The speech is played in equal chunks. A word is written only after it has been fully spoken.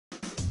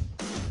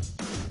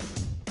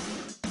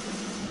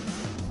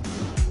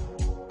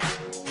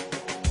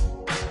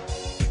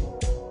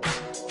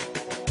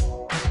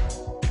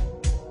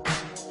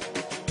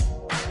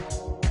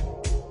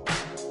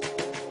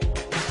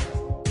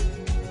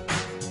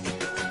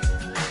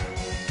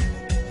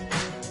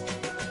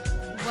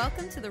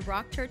Welcome to the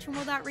Rock Church and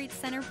World Outreach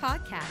Center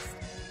podcast.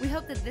 We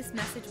hope that this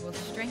message will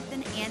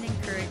strengthen and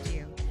encourage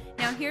you.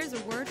 Now here's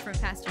a word from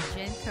Pastor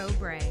Jim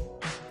Cobrae.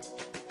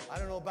 I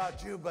don't know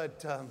about you,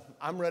 but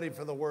I'm ready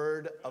for the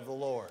word of the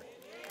Lord.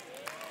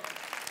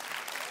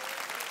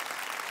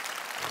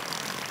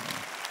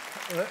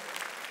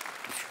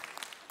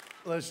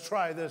 Let's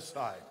try this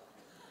side.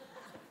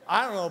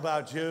 I don't know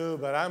about you,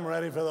 but I'm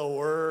ready for the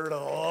word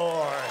of the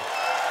Lord.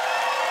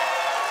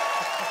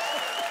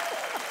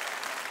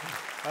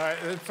 All right,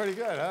 that's pretty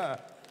good, huh?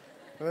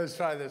 Let's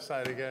try this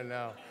side again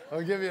now.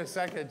 I'll give you a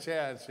second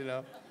chance, you know.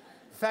 In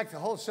fact, the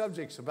whole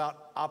subject's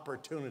about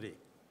opportunity.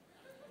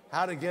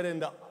 How to get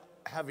into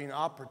having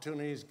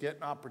opportunities,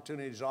 getting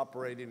opportunities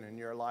operating in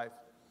your life.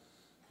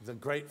 The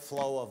great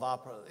flow of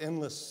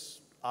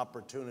endless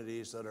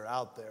opportunities that are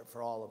out there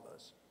for all of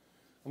us.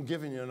 I'm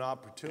giving you an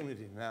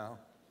opportunity now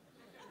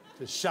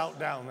to shout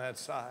down that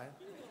side.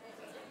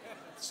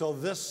 So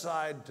this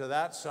side to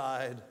that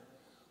side.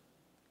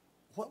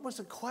 What was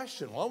the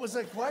question? What was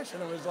the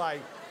question? It was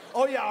like,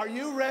 oh yeah, are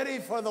you ready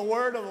for the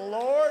word of the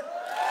Lord?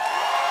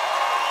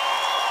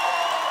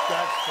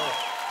 That's cool.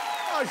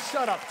 Oh,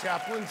 shut up,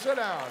 chaplain. Sit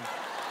down.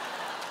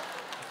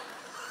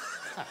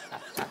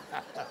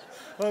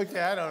 Okay,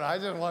 I don't know. I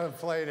just want to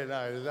play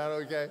tonight. Is that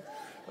okay?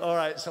 All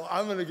right, so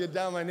I'm going to get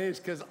down on my knees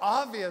because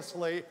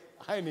obviously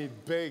I need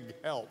big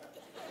help.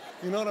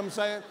 You know what I'm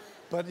saying?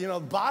 But, you know,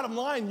 bottom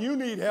line, you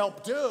need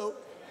help too.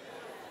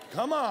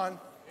 Come on.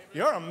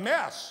 You're a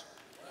mess.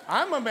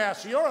 I'm a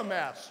mess. You're a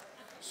mess.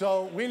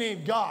 So we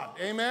need God.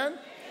 Amen?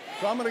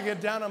 So I'm going to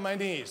get down on my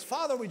knees.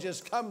 Father, we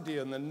just come to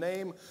you in the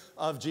name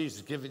of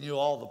Jesus, giving you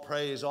all the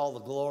praise, all the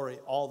glory,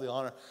 all the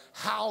honor.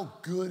 How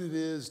good it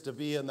is to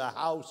be in the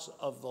house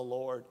of the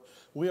Lord.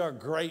 We are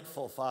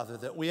grateful, Father,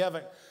 that we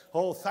haven't,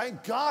 oh,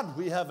 thank God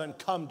we haven't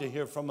come to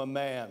hear from a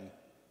man.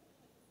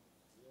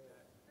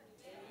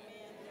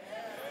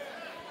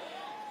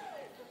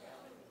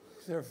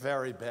 They're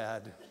very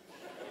bad.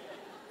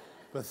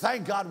 But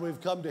thank God we've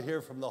come to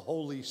hear from the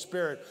Holy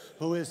Spirit,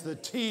 who is the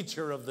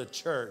teacher of the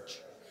church.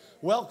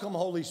 Welcome,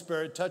 Holy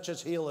Spirit. Touch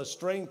us, heal us,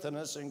 strengthen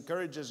us,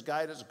 encourage us,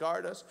 guide us,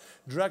 guard us,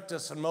 direct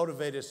us, and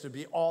motivate us to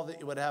be all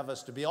that you would have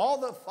us to be, all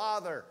that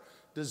Father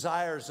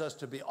desires us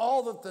to be,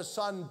 all that the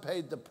Son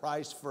paid the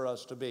price for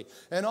us to be,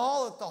 and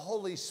all that the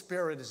Holy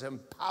Spirit has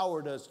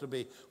empowered us to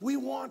be. We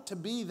want to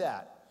be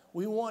that.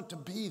 We want to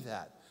be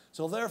that.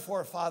 So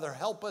therefore, Father,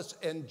 help us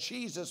in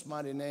Jesus'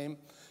 mighty name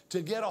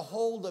to get a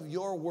hold of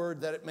your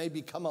word that it may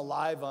become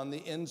alive on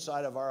the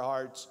inside of our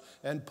hearts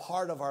and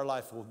part of our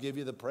life. We'll give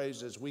you the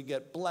praise as we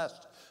get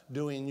blessed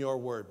doing your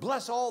word.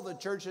 Bless all the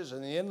churches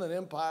in the Inland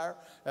Empire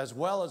as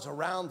well as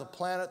around the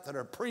planet that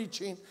are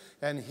preaching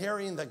and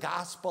hearing the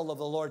gospel of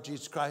the Lord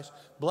Jesus Christ.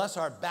 Bless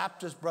our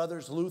Baptist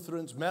brothers,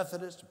 Lutherans,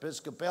 Methodists,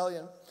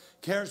 Episcopalian,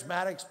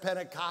 Charismatics,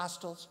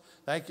 Pentecostals.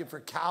 Thank you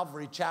for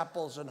Calvary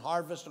Chapels and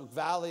Harvest Oak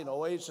Valley and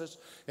Oasis,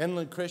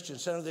 Inland Christian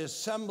Center, the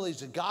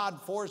Assemblies of God,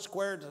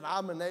 Foursquare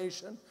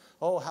denomination.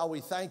 Oh, how we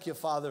thank you,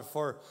 Father,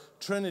 for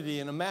Trinity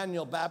and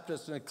Emmanuel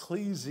Baptist and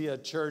Ecclesia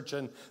Church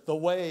and The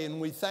Way.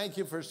 And we thank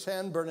you for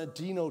San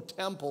Bernardino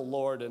Temple,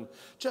 Lord. And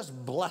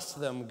just bless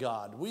them,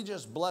 God. We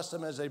just bless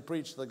them as they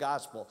preach the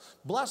gospel.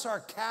 Bless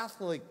our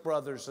Catholic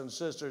brothers and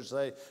sisters.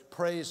 They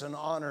praise and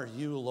honor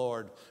you,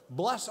 Lord.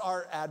 Bless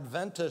our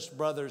Adventist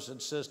brothers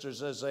and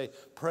sisters as they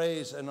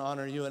praise and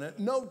honor you. And at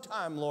no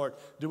time, Lord,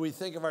 do we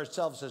think of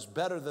ourselves as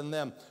better than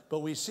them, but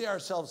we see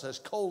ourselves as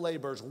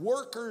co-laborers,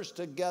 workers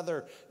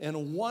together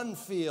in one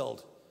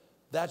field.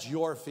 That's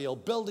your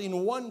field,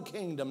 building one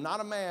kingdom, not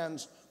a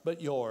man's, but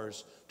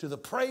yours, to the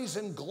praise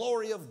and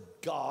glory of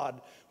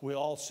God. We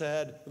all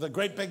said with a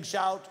great big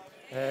shout,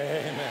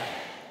 amen.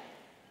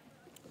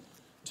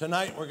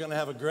 Tonight we're going to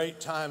have a great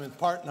time in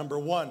part number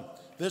 1,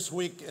 this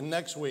week and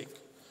next week,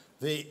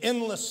 the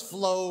endless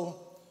flow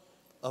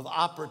of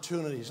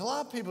opportunities. A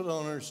lot of people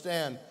don't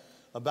understand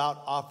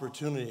about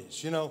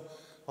opportunities. You know,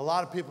 a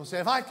lot of people say,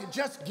 if I could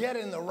just get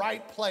in the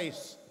right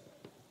place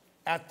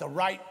at the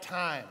right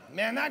time.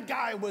 Man, that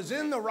guy was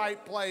in the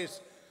right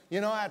place,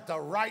 you know, at the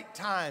right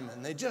time.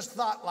 And they just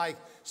thought like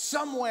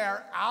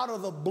somewhere out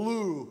of the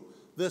blue,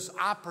 this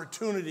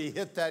opportunity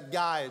hit that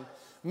guy. And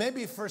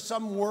maybe for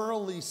some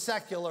worldly,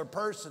 secular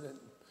person, it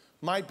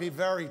might be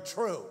very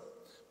true.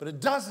 But it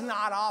does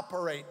not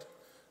operate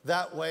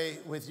that way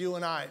with you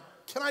and I.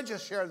 Can I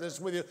just share this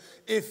with you?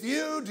 If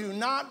you do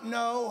not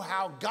know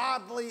how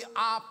godly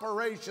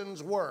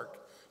operations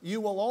work,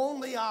 you will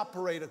only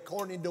operate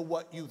according to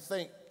what you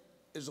think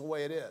is the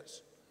way it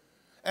is.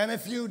 And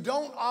if you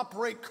don't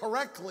operate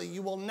correctly,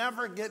 you will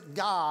never get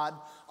God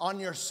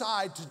on your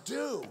side to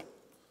do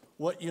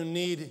what you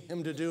need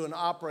him to do and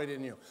operate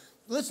in you.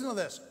 Listen to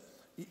this.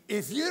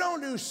 If you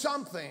don't do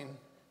something,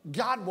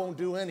 God won't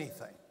do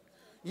anything.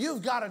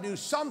 You've got to do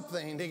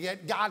something to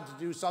get God to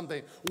do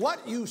something.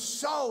 What you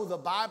sow, the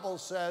Bible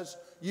says,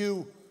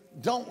 you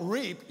don't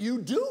reap, you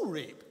do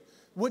reap.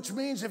 Which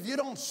means if you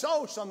don't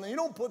sow something, you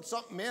don't put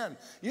something in,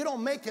 you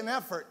don't make an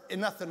effort,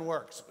 and nothing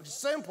works.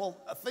 Simple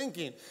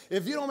thinking.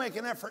 If you don't make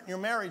an effort in your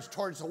marriage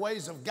towards the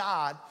ways of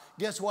God,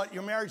 guess what?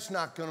 Your marriage is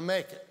not going to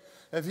make it.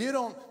 If you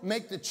don't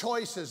make the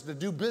choices to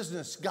do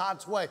business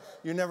God's way,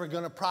 you're never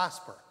going to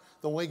prosper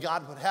the way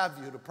God would have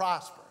you to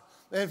prosper.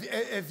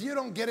 If you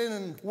don't get in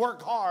and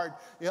work hard,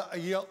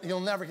 you'll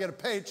never get a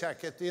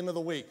paycheck at the end of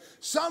the week.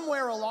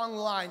 Somewhere along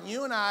the line,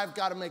 you and I have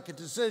got to make a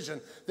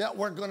decision that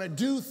we're going to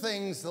do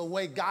things the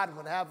way God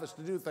would have us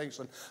to do things.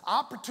 And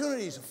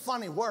opportunity is a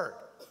funny word.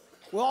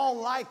 We all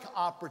like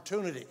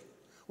opportunity.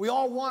 We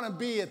all want to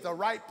be at the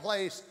right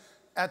place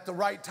at the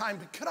right time.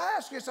 But could I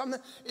ask you something?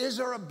 Is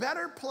there a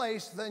better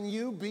place than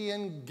you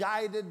being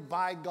guided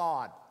by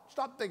God?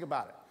 Stop, think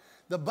about it.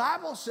 The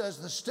Bible says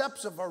the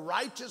steps of a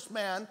righteous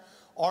man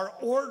are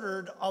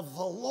ordered of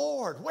the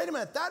Lord. Wait a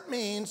minute, that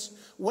means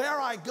where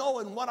I go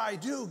and what I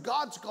do,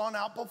 God's gone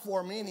out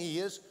before me and He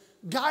is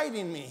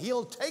guiding me.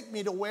 He'll take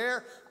me to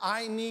where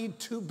I need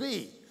to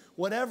be.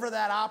 Whatever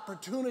that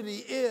opportunity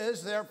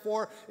is,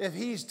 therefore, if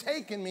He's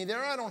taken me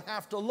there, I don't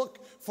have to look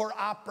for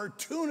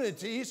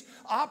opportunities.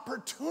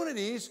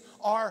 Opportunities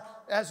are,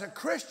 as a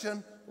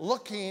Christian,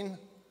 looking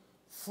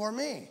for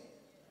me.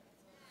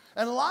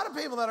 And a lot of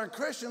people that are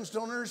Christians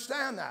don't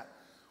understand that.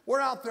 We're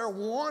out there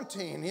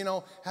wanting,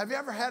 have you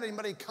ever had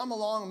anybody come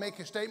along and make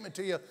a statement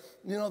to you,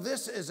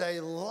 this is a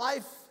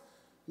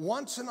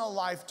once in a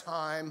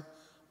lifetime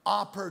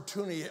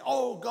opportunity.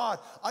 Oh God,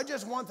 I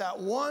just want that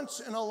once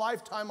in a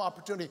lifetime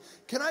opportunity.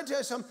 Can I tell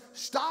you something?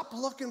 Stop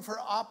looking for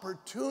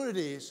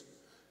opportunities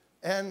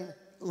and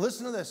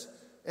listen to this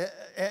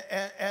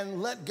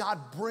and let God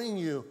bring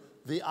you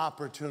the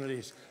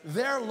opportunities.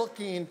 They're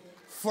looking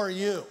for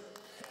you.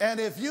 And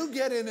if you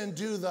get in and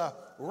do the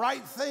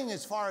right thing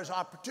as far as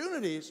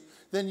opportunities,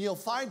 then you'll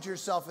find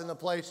yourself in the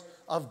place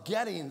of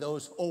getting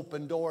those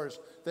open doors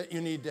that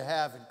you need to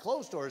have and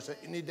closed doors that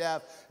you need to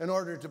have in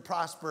order to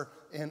prosper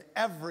in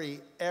every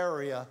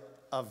area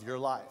of your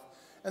life.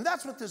 And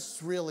that's what this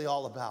is really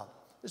all about,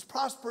 is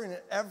prospering in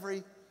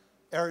every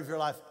area of your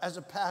life. As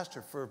a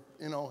pastor for,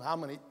 how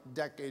many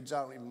decades,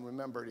 I don't even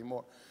remember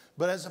anymore.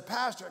 But as a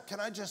pastor, can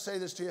I just say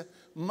this to you?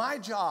 My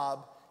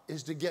job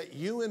is to get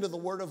you into the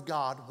Word of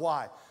God.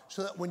 Why?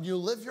 So that when you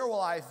live your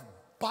life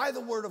by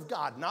the Word of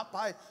God, not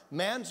by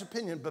man's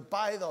opinion, but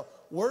by the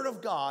Word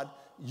of God,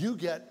 you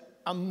get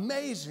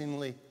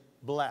amazingly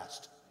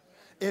blessed.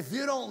 If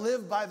you don't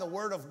live by the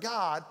Word of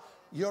God,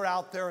 you're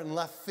out there in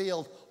left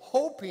field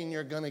hoping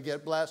you're going to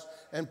get blessed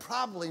and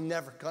probably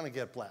never going to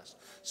get blessed.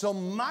 So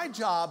my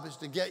job is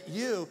to get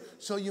you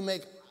so you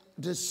make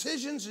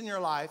decisions in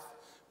your life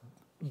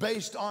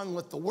based on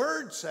what the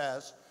Word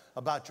says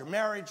about your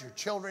marriage, your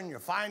children, your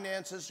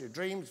finances, your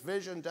dreams,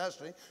 vision,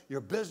 destiny, your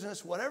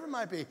business, whatever it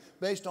might be,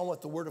 based on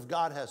what the Word of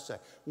God has to say.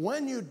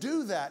 When you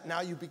do that,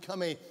 now you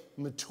become a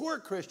mature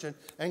Christian,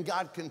 and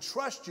God can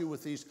trust you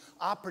with these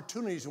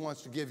opportunities He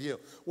wants to give you.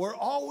 We're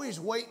always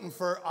waiting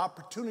for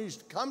opportunities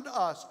to come to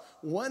us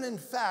when, in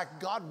fact,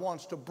 God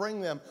wants to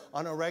bring them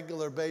on a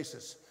regular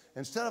basis.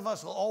 Instead of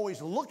us always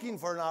looking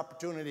for an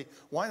opportunity,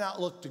 why not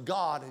look to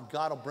God, and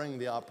God will bring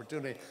the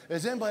opportunity.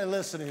 Is anybody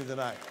listening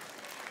tonight?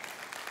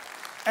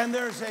 And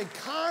there's a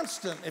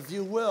constant, if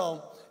you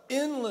will,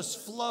 endless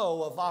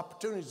flow of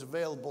opportunities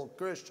available to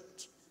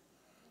Christians.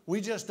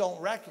 We just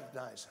don't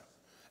recognize them.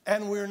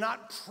 And we're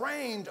not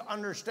trained to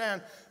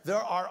understand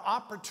there are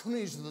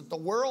opportunities that the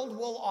world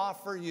will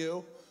offer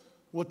you,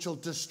 which will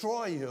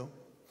destroy you.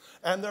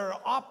 And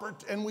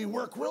and we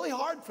work really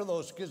hard for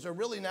those because they're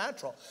really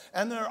natural.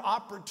 And there are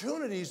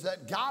opportunities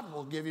that God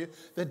will give you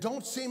that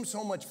don't seem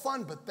so much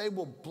fun, but they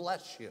will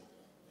bless you.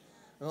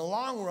 In the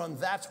long run,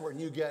 that's where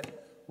you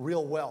get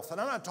real wealth.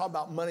 And I'm not talking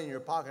about money in your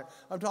pocket.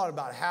 I'm talking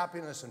about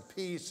happiness and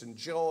peace and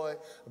joy.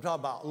 I'm talking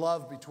about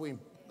love between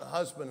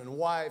husband and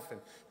wife and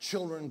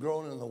children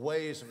growing in the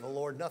ways of the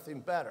Lord. Nothing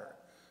better.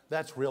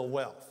 That's real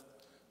wealth.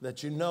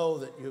 That you know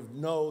that you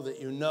know that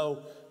you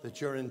know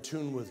that you're in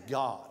tune with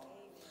God.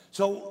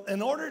 So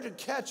in order to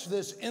catch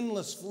this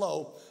endless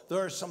flow,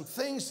 there are some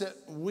things that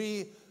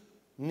we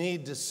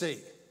need to see.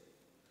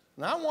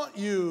 And I want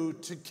you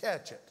to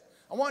catch it.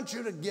 I want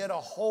you to get a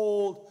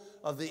hold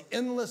of the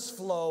endless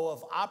flow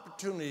of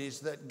opportunities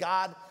that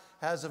God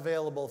has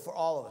available for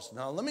all of us.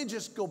 Now, let me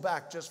just go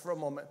back just for a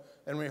moment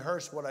and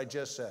rehearse what I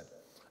just said.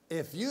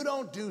 If you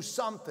don't do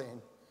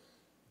something,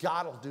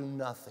 God will do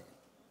nothing.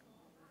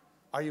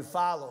 Are you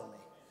following me?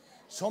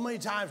 So many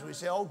times we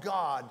say, oh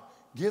God,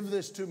 give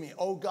this to me.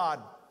 Oh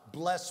God,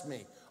 bless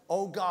me.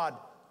 Oh God,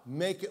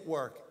 make it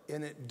work.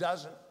 And it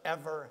doesn't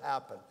ever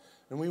happen.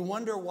 And we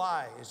wonder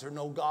why. Is there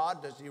no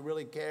God? Does He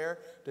really care?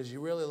 Does He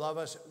really love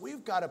us?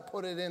 We've got to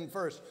put it in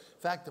first.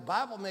 In fact, the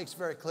Bible makes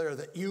very clear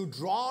that you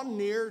draw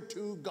near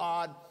to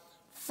God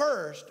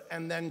first,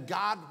 and then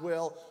God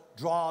will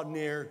draw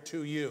near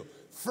to you.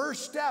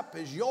 First step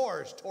is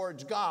yours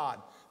towards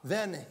God,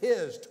 then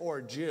His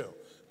towards you.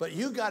 But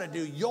you got to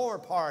do your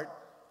part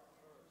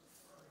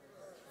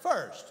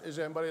first. Is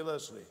anybody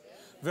listening?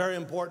 Very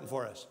important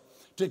for us.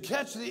 To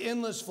catch the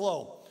endless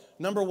flow,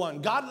 number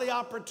one, godly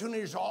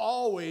opportunities will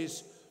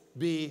always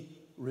be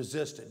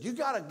resisted. You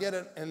got to get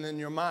it in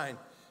your mind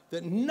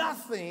that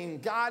nothing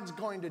God's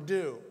going to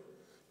do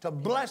to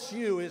bless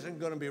you isn't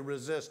going to be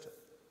resisted.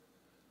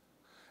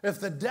 If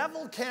the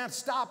devil can't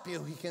stop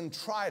you, he can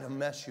try to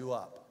mess you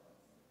up.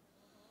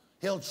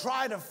 He'll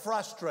try to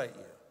frustrate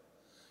you.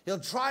 He'll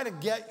try to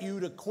get you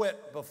to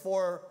quit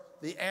before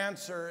the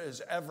answer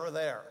is ever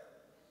there.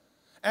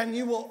 And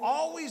you will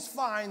always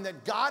find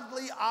that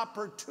godly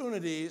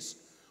opportunities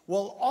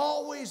will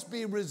always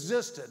be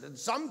resisted. And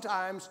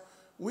sometimes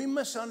we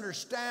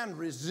misunderstand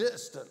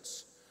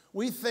resistance.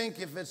 We think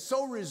if it's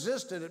so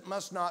resisted, it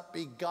must not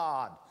be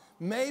God.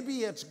 Maybe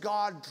it's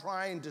God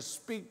trying to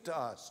speak to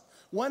us.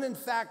 When in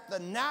fact, the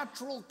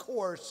natural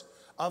course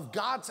of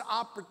God's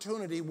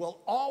opportunity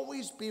will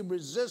always be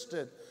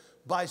resisted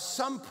by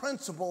some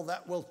principle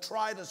that will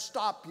try to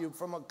stop you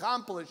from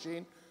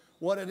accomplishing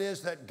what it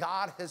is that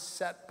God has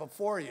set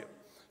before you.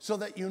 So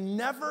that you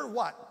never,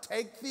 what?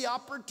 Take the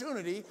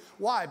opportunity.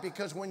 Why?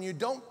 Because when you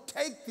don't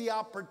take the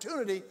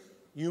opportunity,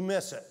 you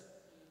miss it.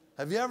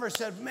 Have you ever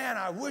said, man,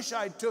 I wish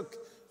I took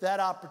that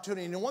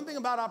opportunity? And one thing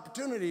about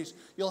opportunities,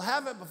 you'll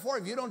have it before.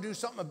 If you don't do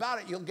something about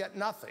it, you'll get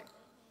nothing.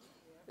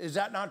 Is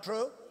that not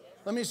true?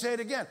 Let me say it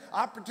again.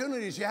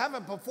 Opportunities, you have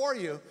it before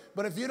you,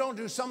 but if you don't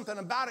do something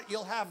about it,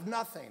 you'll have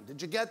nothing.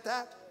 Did you get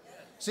that?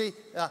 See,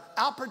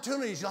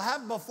 opportunities, you'll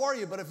have before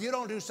you, but if you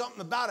don't do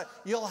something about it,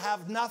 you'll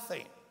have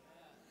nothing.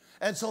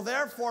 And so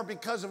therefore,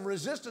 because of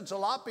resistance, a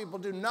lot of people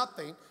do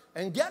nothing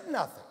and get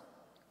nothing.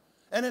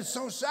 And it's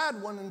so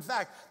sad when, in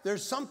fact,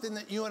 there's something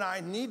that you and I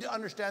need to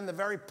understand, the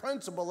very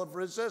principle of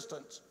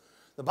resistance.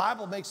 The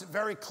Bible makes it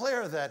very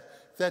clear that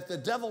the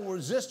devil will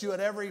resist you at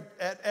every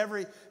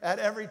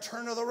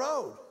turn of the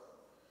road.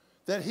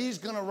 That he's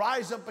going to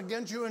rise up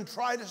against you and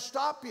try to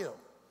stop you.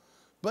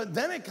 But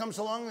then it comes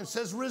along and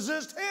says,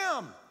 resist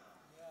him,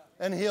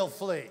 and he'll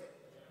flee.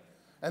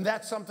 And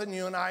that's something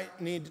you and I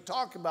need to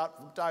talk about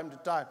from time to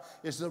time,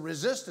 is the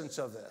resistance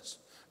of this.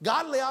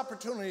 Godly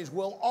opportunities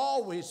will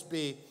always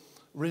be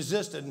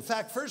resisted. In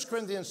fact, 1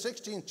 Corinthians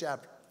 16th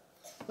chapter,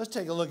 let's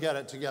take a look at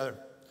it together.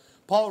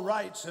 Paul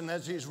writes, and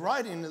as he's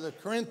writing to the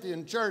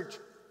Corinthian church,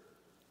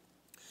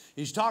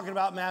 he's talking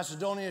about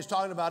Macedonia, he's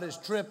talking about his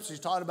trips, he's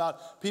talking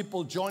about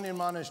people joining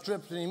him on his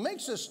trips, and he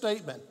makes a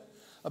statement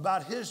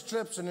about his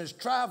trips and his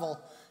travel.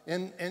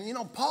 And you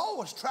know, Paul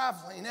was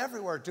traveling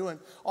everywhere, doing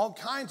all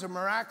kinds of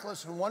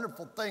miraculous and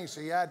wonderful things.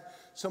 He had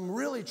some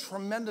really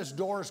tremendous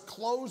doors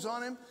close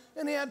on him,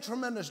 and he had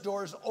tremendous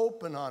doors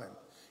open on him.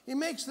 He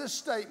makes this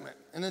statement,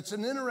 and it's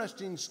an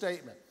interesting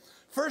statement.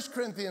 1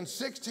 Corinthians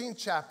 16th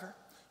chapter,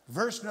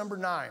 verse number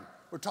 9.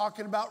 We're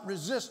talking about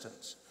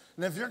resistance.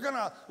 And if you're going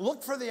to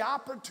look for the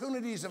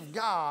opportunities of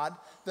God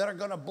that are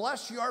going to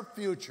bless your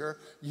future,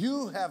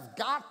 you have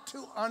got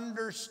to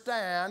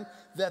understand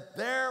that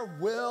there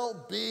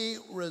will be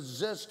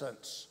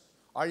resistance.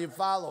 Are you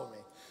following me?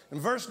 In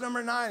verse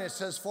number 9, it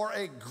says, for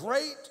a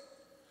great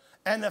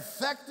and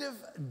effective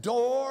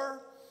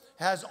door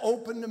has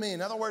opened to me.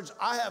 In other words,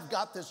 I have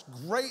got this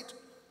great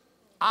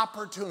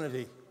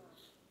opportunity.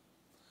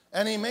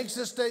 And he makes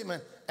this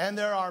statement, and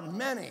there are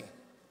many.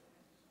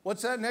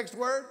 What's that next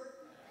word?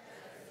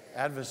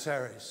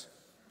 Adversaries.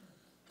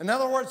 In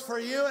other words, for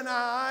you and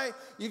I,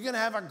 you're going to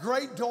have a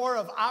great door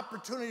of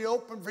opportunity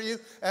open for you,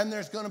 and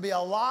there's going to be a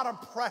lot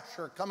of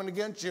pressure coming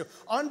against you.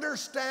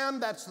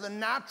 Understand that's the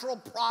natural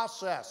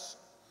process.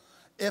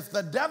 If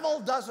the devil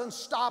doesn't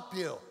stop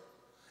you,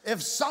 if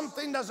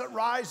something doesn't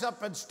rise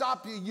up and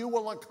stop you, you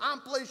will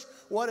accomplish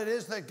what it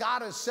is that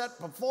God has set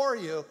before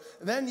you.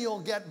 Then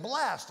you'll get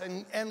blessed.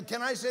 And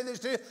can I say this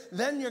to you?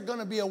 Then you're going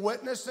to be a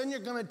witness. Then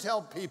you're going to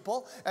tell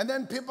people. And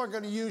then people are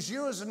going to use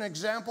you as an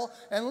example.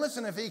 And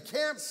listen, if he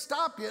can't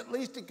stop you, at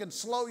least he can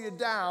slow you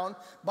down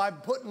by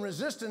putting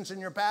resistance in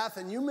your path.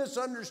 And you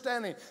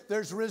misunderstanding,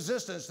 there's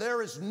resistance.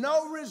 There is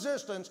no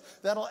resistance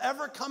that'll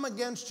ever come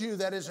against you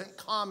that isn't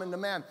common to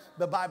man.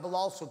 The Bible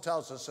also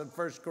tells us in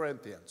 1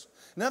 Corinthians.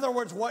 In other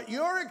words, what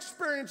you're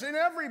experiencing,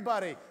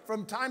 everybody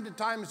from time to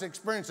time is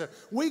experiencing.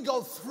 We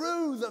go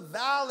through the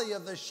valley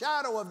of the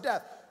shadow of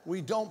death.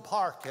 We don't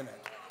park in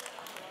it.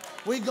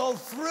 We go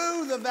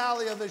through the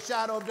valley of the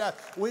shadow of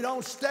death. We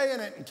don't stay in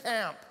it and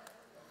camp.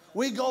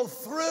 We go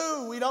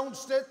through. We don't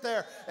sit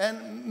there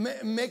and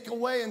make a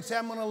way and say,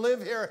 I'm going to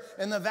live here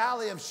in the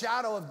valley of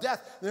shadow of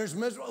death. There's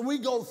misery. We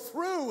go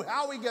through.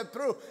 How we get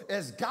through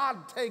is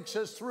God takes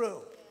us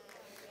through.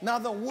 Now,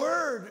 the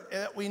word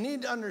that we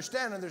need to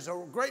understand, and there's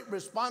a great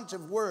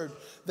responsive word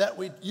that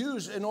we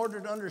use in order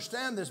to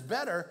understand this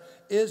better,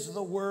 is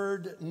the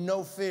word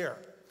no fear.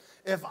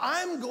 If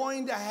I'm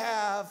going to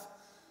have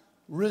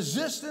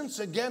resistance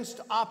against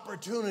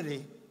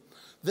opportunity,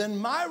 then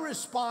my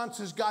response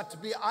has got to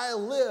be, I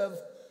live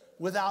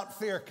without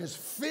fear, because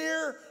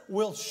fear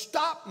will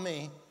stop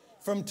me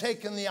from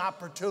taking the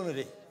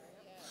opportunity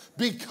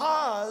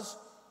because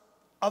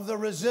of the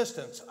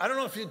resistance. I don't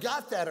know if you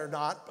got that or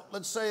not, but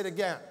let's say it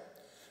again.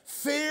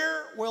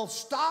 Fear will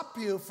stop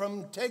you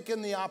from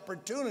taking the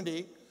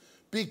opportunity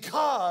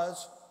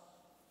because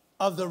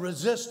of the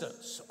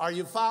resistance. Are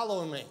you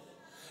following me?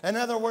 In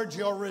other words,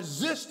 you're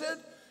resisted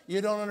You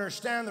don't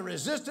understand the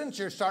resistance.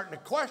 You're starting to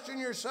question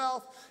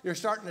yourself. You're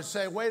starting to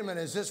say, wait a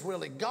minute, is this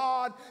really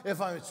God? If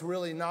it's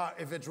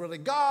really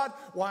God,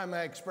 why am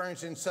I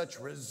experiencing such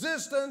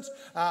resistance?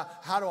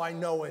 How do I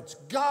know it's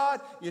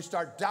God? You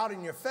start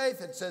doubting your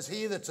faith. It says,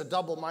 he that's a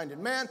double-minded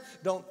man,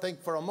 don't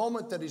think for a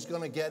moment that he's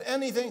going to get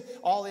anything.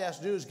 All he has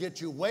to do is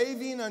get you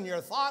waving on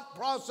your thought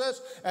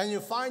process, and you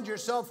find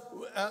yourself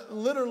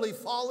literally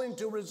falling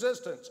to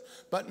resistance.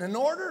 But in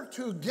order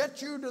to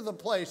get you to the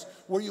place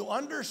where you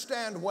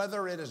understand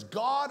whether it is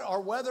God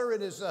or whether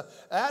it is an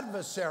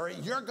adversary,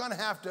 you're going to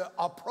have to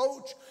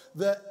approach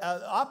the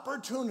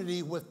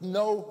opportunity with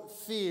no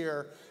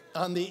fear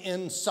on the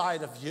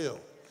inside of you.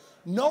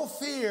 No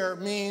fear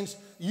means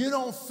you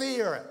don't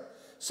fear it.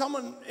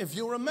 Someone, if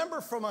you remember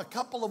from a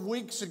couple of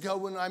weeks ago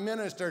when I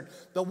ministered,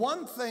 the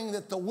one thing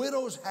that the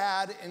widows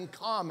had in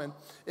common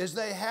is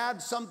they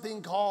had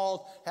something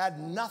called, had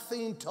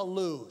nothing to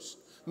lose.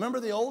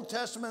 Remember the Old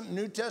Testament and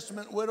New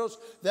Testament widows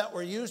that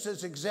were used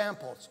as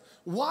examples?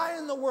 Why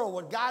in the world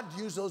would God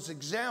use those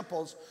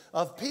examples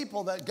of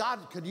people that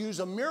God could use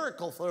a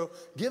miracle through,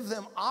 give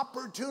them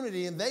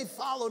opportunity, and they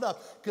followed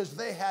up because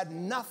they had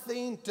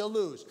nothing to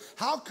lose?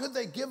 How could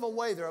they give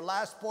away their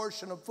last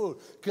portion of food?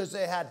 Because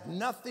they had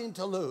nothing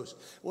to lose.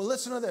 Well,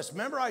 listen to this.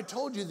 Remember I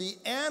told you the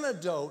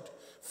antidote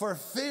for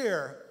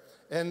fear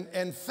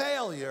and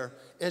failure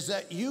is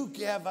that you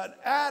have an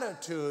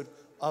attitude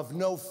of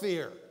no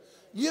fear.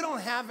 You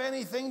don't have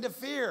anything to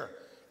fear.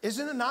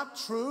 Isn't it not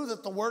true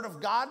that the Word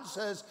of God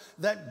says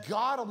that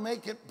God will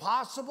make it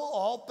possible?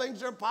 All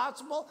things are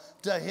possible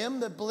to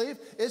him that believes.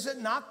 Is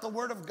it not the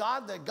Word of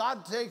God that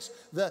God takes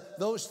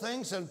those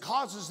things and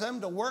causes them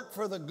to work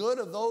for the good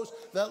of those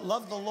that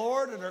love the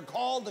Lord and are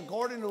called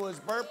according to his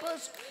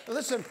purpose?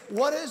 Listen,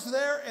 what is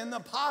there in the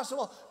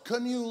possible?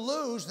 Can you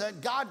lose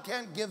that God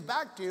can't give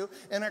back to you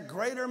in a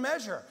greater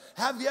measure?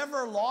 Have you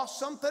ever lost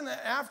something and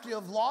after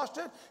you've lost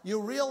it, you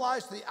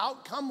realize the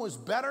outcome was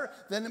better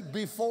than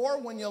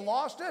before when you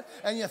lost it,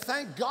 and you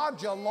thank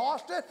God you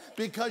lost it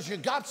because you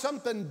got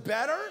something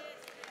better?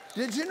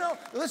 Did you know?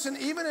 Listen,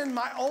 even in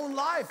my own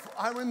life,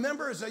 I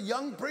remember as a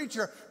young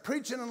preacher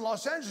preaching in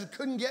Los Angeles,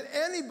 couldn't get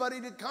anybody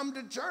to come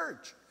to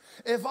church.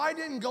 If I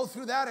didn't go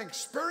through that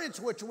experience,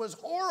 which was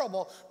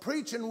horrible,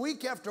 preaching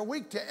week after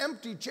week to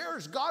empty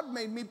chairs, God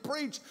made me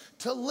preach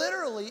to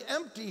literally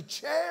empty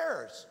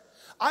chairs.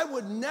 I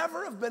would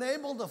never have been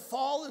able to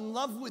fall in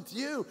love with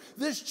you.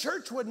 This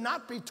church would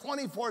not be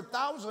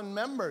 24,000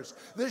 members.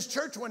 This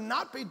church would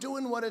not be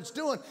doing what it's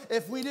doing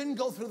if we didn't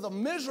go through the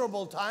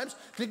miserable times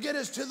to get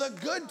us to the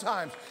good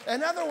times.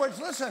 In other words,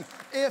 listen,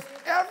 if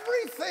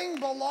everything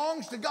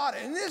belongs to God,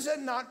 and is it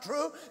not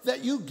true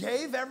that you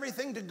gave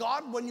everything to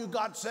God when you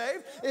got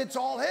saved? It's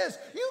all his.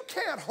 You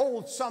can't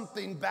hold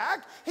something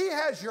back. He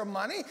has your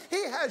money.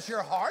 He has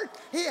your heart.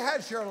 He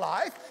has your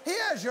life. He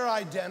has your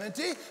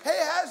identity. He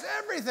has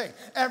everything.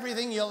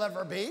 Everything you'll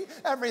ever be,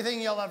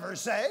 everything you'll ever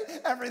say,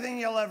 everything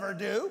you'll ever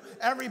do,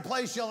 every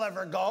place you'll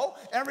ever go,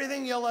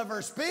 everything you'll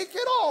ever speak,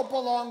 it all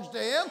belongs to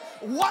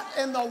him. What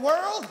in the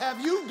world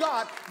have you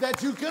got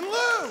that you can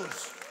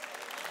lose?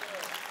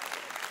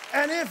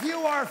 And if you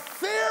are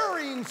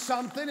fearing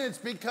something, it's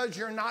because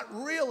you're not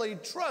really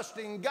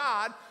trusting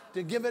God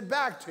to give it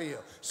back to you.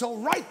 So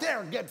right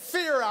there, get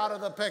fear out of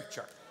the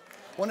picture.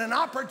 When an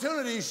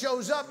opportunity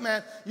shows up,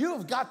 man,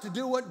 you've got to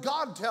do what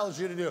God tells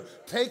you to do.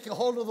 Take a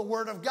hold of the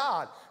Word of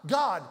God.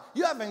 God,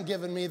 you haven't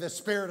given me the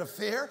spirit of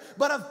fear,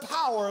 but of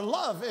power,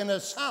 love, and a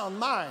sound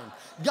mind.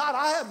 God,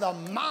 I have the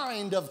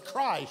mind of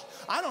Christ.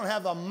 I don't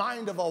have the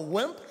mind of a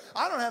wimp.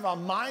 I don't have a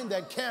mind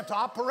that can't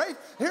operate.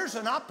 Here's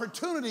an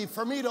opportunity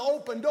for me to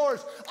open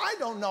doors. I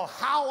don't know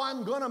how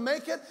I'm going to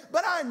make it,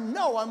 but I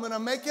know I'm going to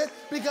make it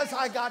because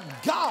I got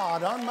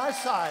God on my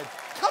side.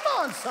 Come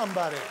on,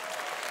 somebody.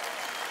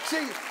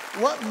 See,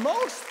 what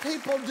most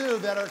people do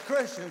that are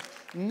Christians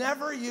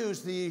never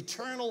use the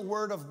eternal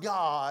Word of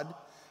God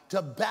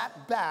to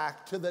bat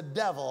back to the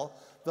devil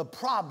the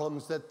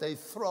problems that they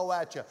throw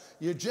at you.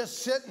 You just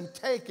sit and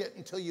take it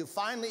until you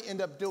finally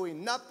end up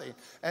doing nothing.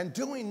 And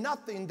doing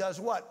nothing does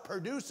what?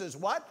 Produces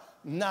what?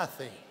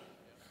 Nothing.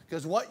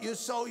 Because what you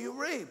sow, you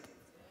reap.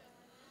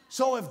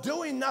 So if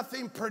doing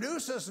nothing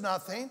produces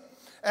nothing,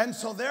 and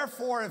so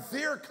therefore if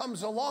fear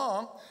comes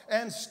along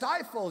and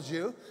stifles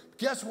you,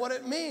 guess what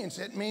it means?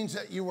 It means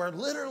that you are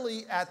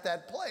literally at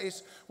that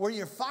place where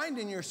you're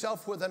finding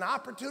yourself with an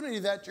opportunity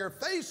that you're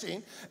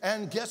facing,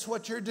 and guess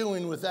what you're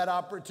doing with that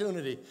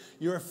opportunity?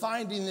 You're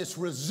finding this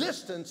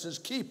resistance is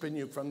keeping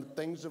you from the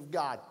things of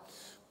God.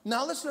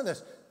 Now listen to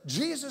this.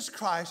 Jesus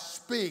Christ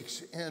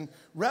speaks in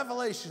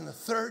Revelation, the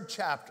 3rd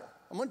chapter.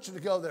 I want you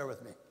to go there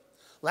with me.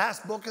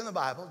 Last book in the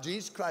Bible,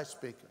 Jesus Christ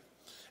speaking.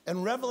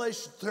 In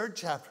Revelation, 3rd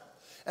chapter.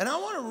 And I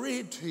want to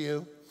read to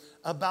you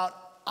about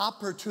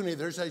opportunity.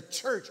 There's a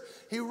church.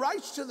 He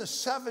writes to the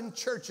 7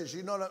 churches.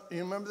 You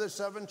remember the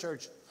 7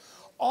 churches?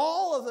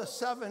 All of the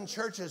 7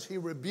 churches he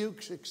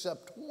rebukes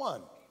except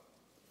one.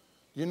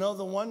 You know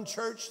the one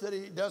church that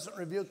he doesn't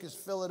rebuke is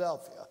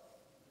Philadelphia.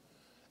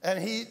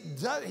 And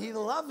he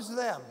loves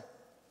them.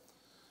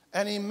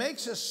 And he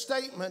makes a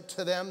statement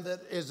to them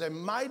that is a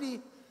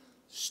mighty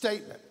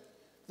statement.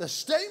 The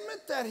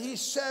statement that he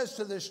says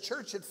to this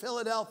church at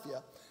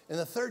Philadelphia in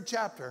the 3rd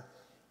chapter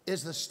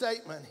is the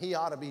statement he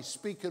ought to be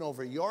speaking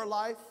over your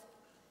life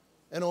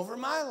and over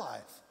my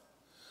life.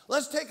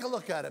 Let's take a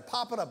look at it.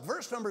 Pop it up.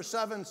 Verse number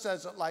 7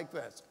 says it like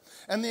this.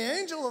 And the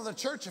angel of the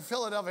church of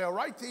Philadelphia,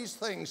 write these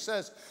things,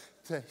 says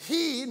to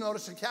he,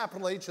 notice the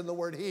capital H in the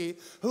word he,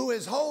 who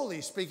is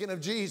holy, speaking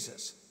of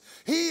Jesus.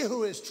 He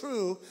who is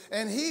true,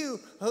 and he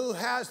who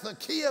has the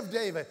key of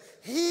David.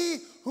 He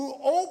who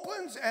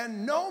opens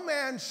and no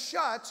man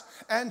shuts,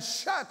 and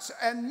shuts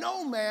and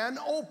no man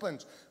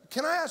opens.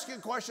 Can I ask you a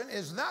question?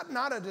 Is that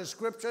not a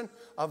description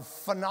of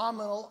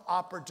phenomenal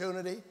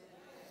opportunity?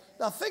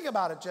 Now think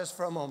about it just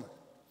for a moment.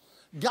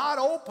 God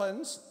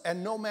opens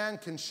and no man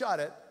can shut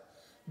it.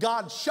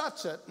 God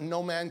shuts it and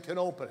no man can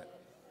open it.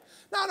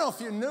 Now, I don't know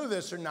if you knew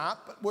this or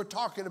not, but we're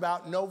talking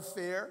about no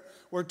fear.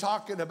 We're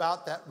talking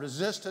about that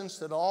resistance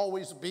that'll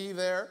always be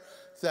there,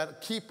 that'll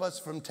keep us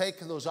from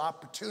taking those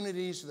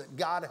opportunities that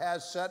God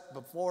has set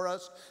before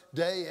us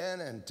day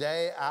in and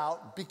day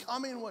out,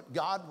 becoming what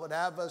God would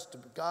have us to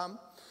become.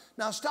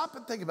 Now, stop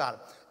and think about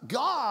it.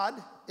 God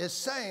is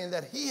saying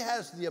that he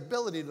has the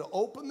ability to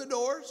open the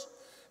doors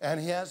and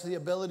he has the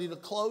ability to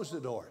close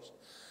the doors.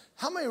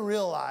 How many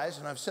realize,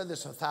 and I've said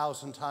this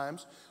 1,000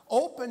 times,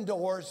 open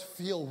doors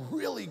feel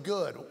really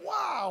good.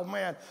 Wow,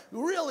 man,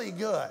 really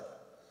good.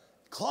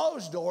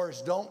 Closed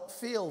doors don't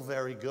feel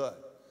very good.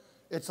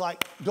 It's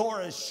like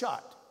door is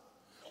shut.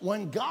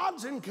 When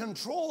God's in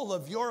control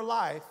of your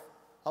life,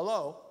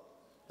 hello?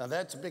 Now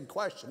that's a big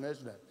question,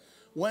 isn't it?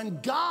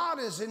 When God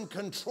is in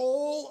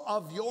control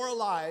of your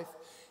life,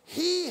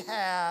 he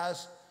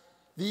has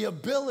the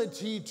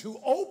ability to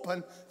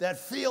open that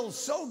feels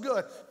so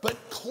good, but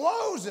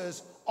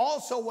closes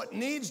also what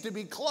needs to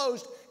be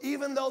closed,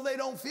 even though they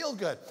don't feel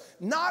good.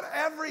 Not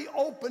every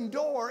open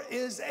door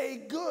is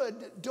a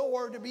good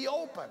door to be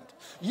opened.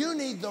 You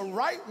need the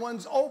right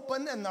ones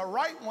open and the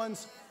right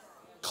ones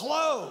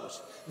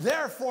closed.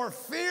 Therefore,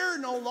 fear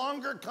no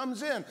longer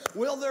comes in.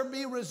 Will there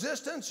be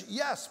resistance?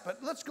 Yes,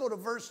 but let's go to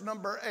verse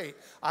number 8.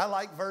 I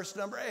like verse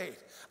number 8.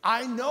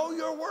 I know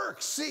your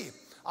works. See,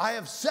 I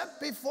have set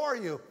before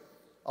you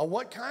a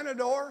what kind of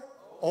door?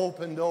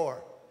 Open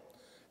door.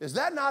 Is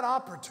that not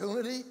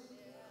opportunity?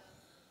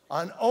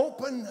 An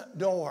open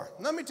door.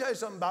 Let me tell you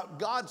something about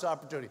God's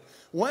opportunity.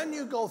 When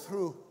you go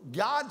through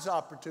God's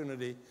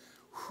opportunity,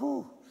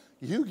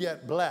 you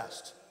get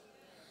blessed.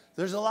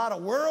 There's a lot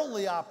of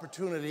worldly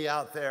opportunity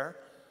out there,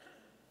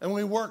 and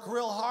we work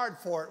real hard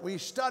for it. We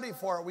study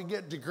for it. We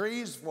get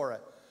degrees for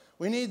it.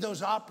 We need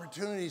those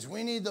opportunities.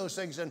 We need those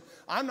things. And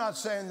I'm not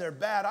saying they're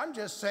bad. I'm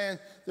just saying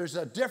there's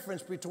a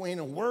difference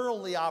between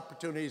worldly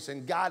opportunities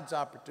and God's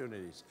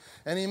opportunities.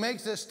 And he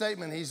makes this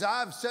statement.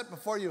 I've set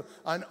before you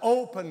an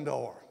open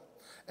door.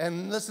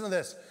 And listen to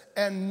this.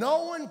 And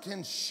no one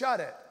can shut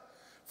it.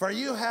 For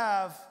you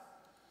have,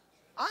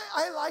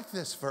 I like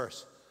this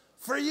verse.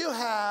 For you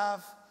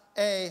have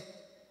a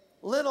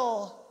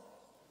little,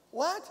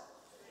 what?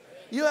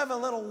 You have a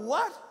little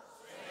what?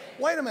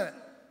 Wait a minute.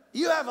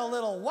 You have a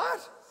little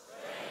what?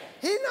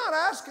 He's not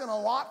asking a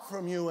lot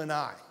from you and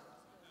I.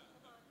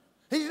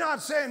 He's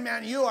not saying,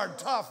 man, you are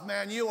tough,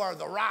 man. You are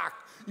the rock.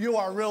 You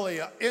are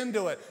really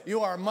into it. You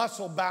are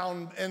muscle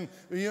bound, and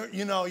you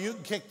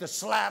can kick the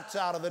slats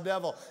out of the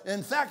devil.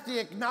 In fact, he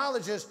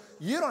acknowledges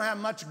you don't have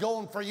much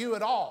going for you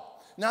at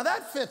all. Now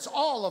that fits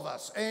all of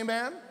us,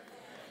 amen?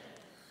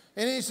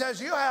 And he says,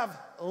 you have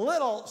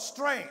little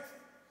strength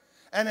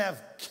and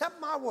have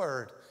kept my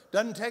word.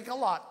 Doesn't take a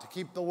lot to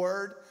keep the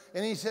word.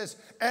 And he says,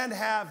 and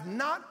have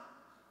not,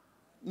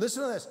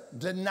 listen to this,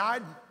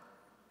 denied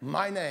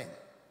my name.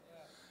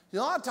 A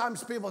lot of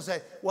times people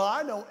say, well,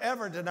 I don't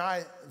ever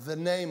deny the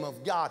name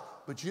of God,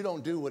 but you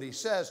don't do what he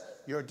says,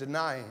 you're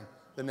denying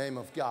the name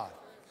of God.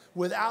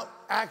 Without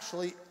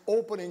actually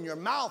opening your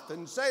mouth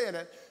and saying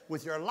it,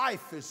 with your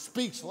life, it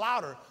speaks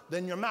louder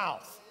than your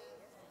mouth.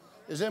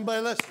 Is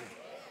anybody listening?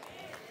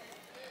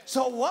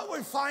 So what we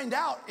find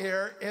out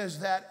here is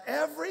that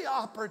every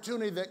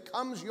opportunity that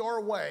comes your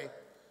way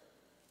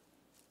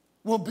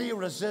will be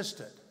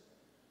resisted.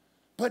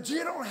 But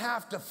you don't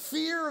have to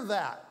fear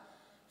that.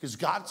 Because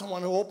God's the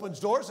one who opens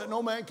doors that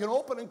no man can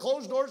open and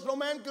close doors no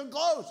man can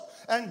close.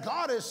 And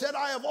God has said,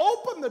 I have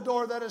opened the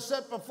door that is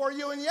set before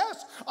you. And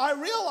yes, I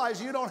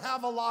realize you don't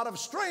have a lot of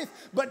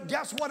strength. But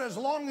guess what? As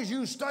long as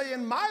you stay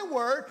in my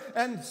word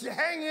and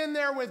hang in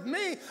there with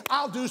me,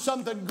 I'll do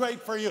something great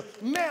for you.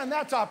 Man,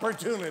 that's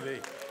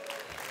opportunity.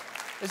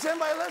 Is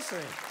anybody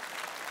listening?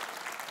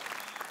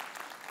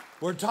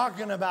 We're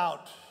talking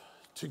about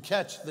to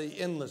catch the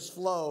endless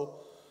flow,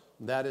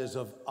 that is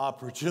of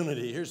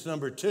opportunity. Here's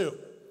number 2.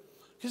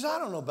 Because I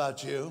don't know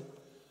about you.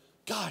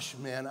 Gosh,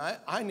 man,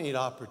 I need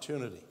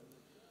opportunity.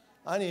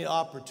 I need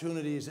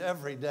opportunities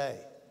every day.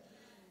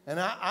 And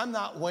I'm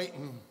not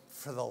waiting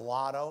for the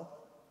lotto.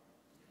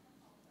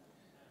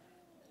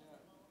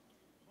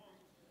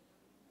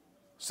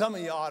 Some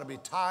of you ought to be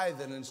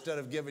tithing instead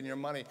of giving your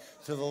money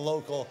to the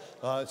local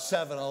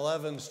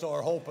 7-Eleven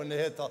store, hoping to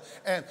hit the.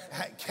 And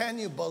can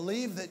you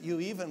believe that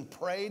you even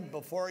prayed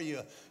before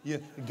you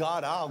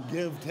God, I'll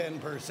give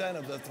 10%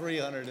 of the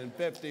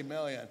 350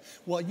 million.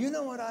 Well, you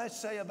know what I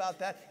say about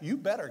that? You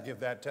better give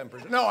that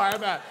 10%. No, I'm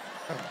not.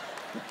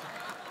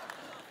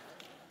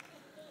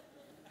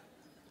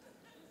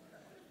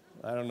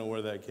 I don't know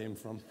where that came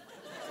from.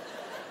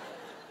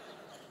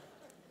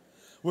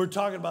 We're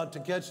talking about to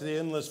catch the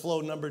endless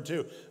flow. Number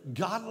 2,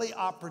 godly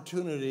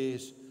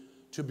opportunities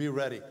to be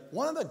ready.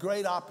 One of the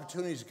great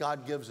opportunities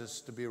God gives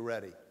us to be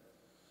ready.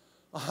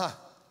 I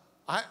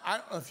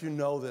don't know if you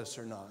know this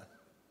or not.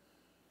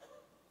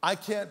 I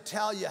can't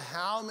tell you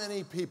how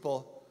many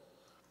people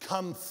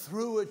come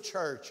through a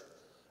church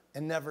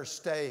and never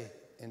stay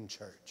in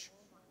church.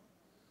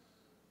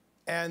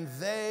 And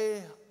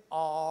they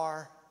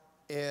are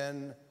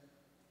in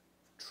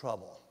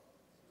trouble.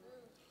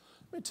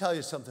 Let me tell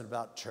you something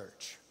about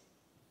church.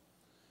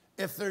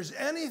 If there's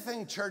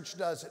anything church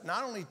does, it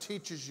not only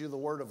teaches you the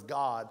Word of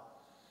God,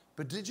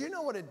 but did you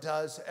know what it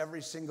does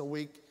every single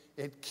week?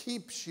 It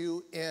keeps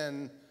you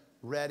in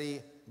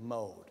ready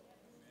mode.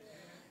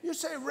 You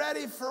say,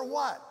 ready for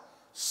what?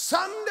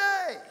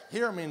 Someday.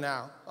 Hear me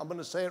now. I'm going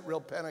to say it real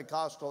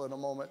Pentecostal in a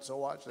moment, so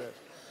watch this.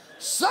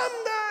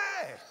 Someday,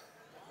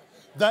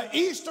 the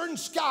eastern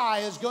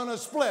sky is going to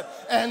split,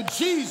 and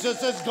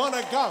Jesus is going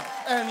to come.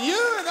 And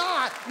you and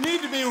I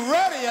need to be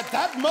ready at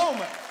that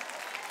moment.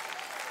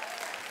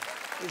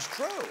 It's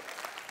true.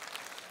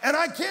 And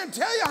I can't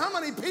tell you how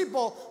many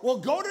people will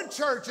go to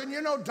church, and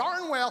you know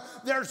darn well,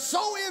 they're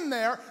so in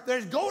there, they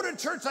go to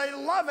church, they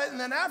love it, and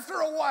then after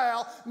a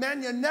while,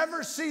 man, you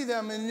never see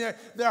them, and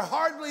they're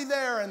hardly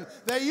there, and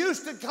they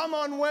used to come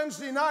on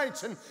Wednesday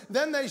nights, and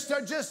then they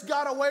just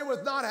got away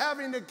with not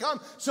having to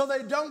come, so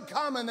they don't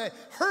come, and they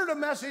heard a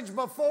message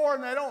before,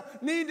 and they don't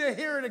need to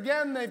hear it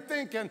again, they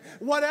think, and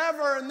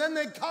whatever, and then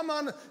they come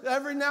on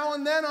every now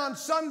and then on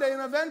Sunday,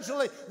 and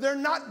eventually, they're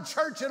not in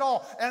church at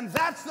all, and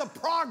that's the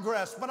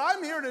progress, but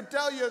I'm here to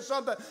tell you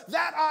something.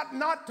 That ought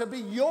not to be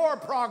your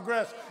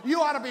progress.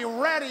 You ought to be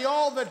ready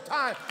all the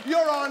time.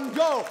 You're on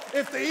go.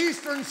 If the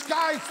eastern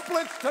sky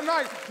splits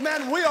tonight,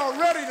 man, we are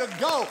ready to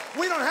go.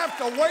 We don't have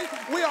to wait.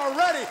 We are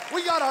ready.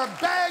 We got our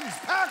bags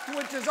packed,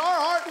 which is our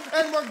heart,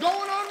 and we're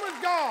going on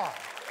with God.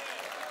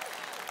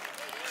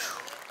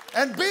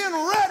 And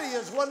being ready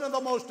is one of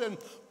the most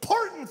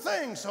important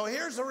things. So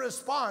here's the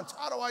response.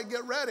 How do I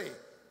get ready?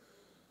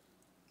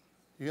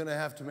 You're going to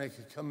have to make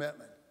a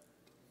commitment.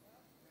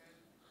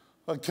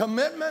 A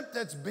commitment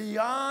that's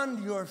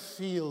beyond your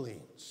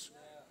feelings.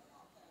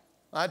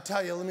 I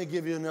tell you, let me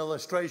give you an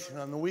illustration.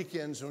 On the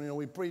weekends, when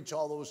we preach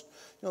all those,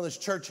 this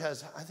church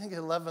has, I think,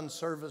 11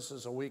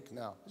 services a week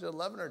now. Is it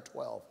 11 or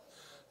 12?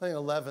 I think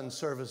 11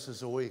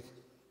 services a week.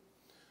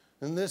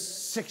 And this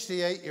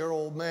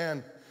 68-year-old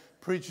man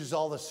preaches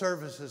all the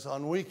services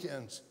on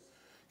weekends.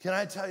 Can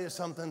I tell you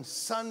something?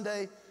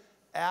 Sunday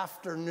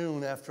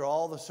afternoon, after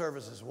all the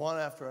services, one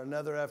after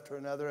another, after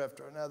another,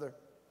 after another,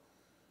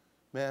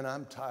 man,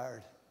 I'm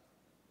tired.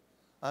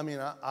 I mean,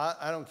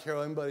 I don't care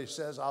what anybody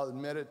says. I'll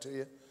admit it to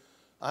you.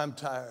 I'm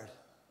tired.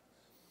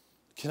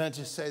 Can I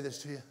just say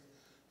this to you?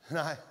 And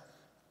I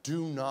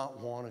do not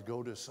want to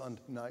go to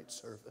Sunday night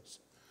service.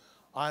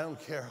 I don't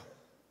care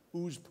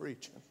who's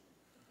preaching.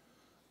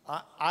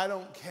 I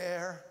don't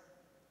care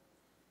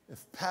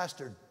if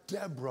Pastor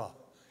Deborah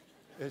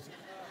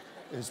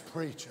is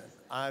preaching.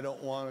 I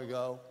don't want to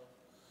go.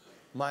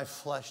 My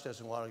flesh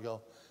doesn't want to go.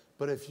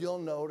 But if you'll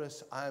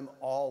notice, I'm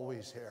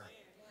always here.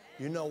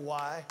 You know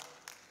why?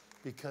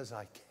 Because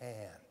I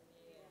can.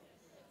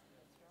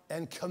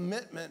 And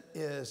commitment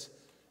is,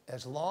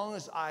 as long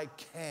as I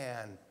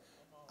can,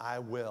 I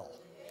will.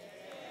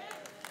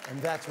 And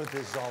that's what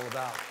this is all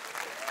about.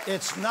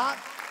 It's not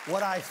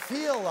what I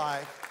feel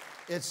like.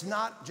 It's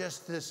not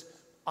just this,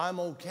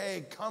 I'm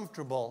okay,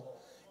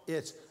 comfortable.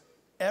 It's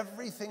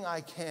everything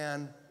I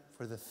can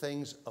for the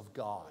things of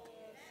God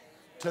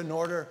in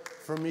order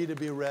for me to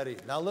be ready.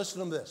 Now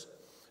listen to this.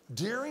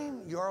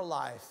 During your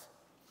life,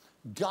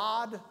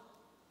 God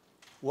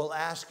will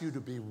ask you to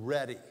be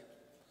ready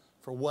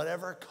for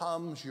whatever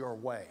comes your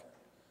way.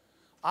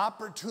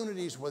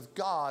 Opportunities with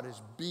God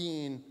is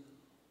being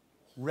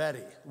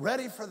ready.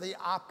 Ready for the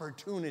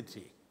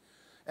opportunity.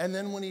 And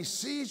then when he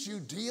sees you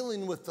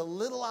dealing with the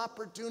little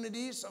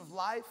opportunities of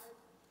life,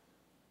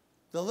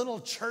 the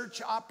little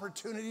church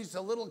opportunities,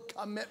 the little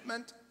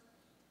commitment,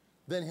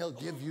 then he'll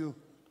give you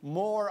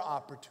more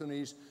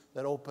opportunities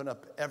that open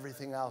up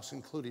everything else,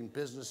 including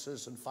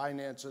businesses and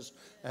finances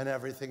and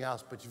everything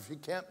else. But if you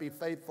can't be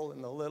faithful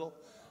in the little,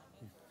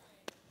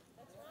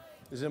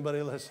 is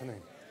anybody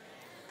listening?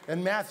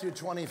 In Matthew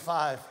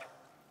 25,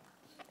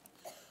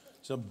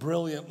 it's a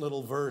brilliant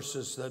little verse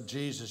that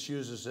Jesus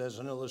uses as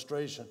an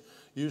illustration,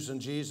 using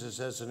Jesus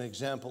as an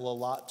example a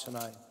lot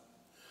tonight.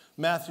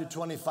 Matthew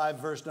 25,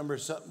 verse number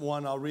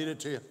 1, I'll read it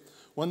to you.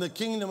 When the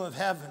kingdom of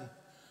heaven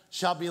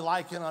shall be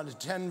likened unto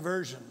 10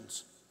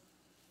 virgins,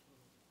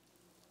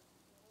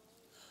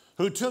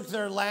 who took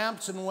their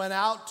lamps and went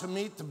out to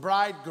meet the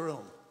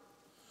bridegroom.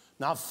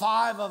 Now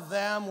 5 of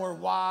them were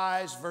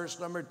wise, verse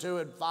number 2,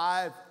 and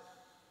 5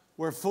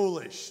 were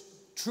foolish.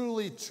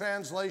 Truly,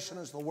 translation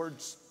is the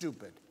word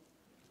stupid.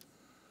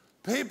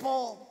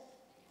 People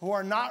who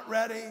are not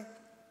ready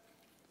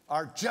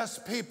are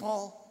just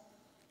people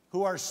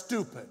who are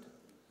stupid.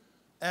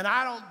 And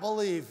I don't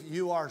believe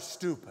you are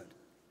stupid.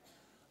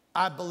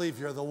 I believe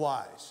you're the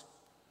wise.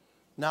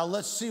 Now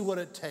let's see what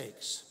it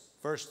takes.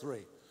 Verse 3.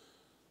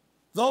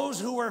 Those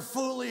who were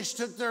foolish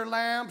took their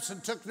lamps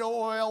and took no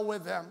oil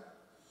with them.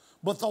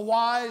 But the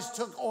wise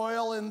took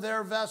oil in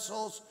their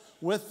vessels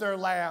with their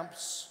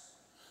lamps.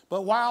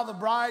 But while the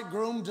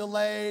bridegroom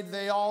delayed,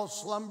 they all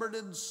slumbered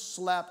and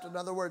slept. In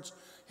other words,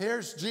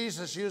 here's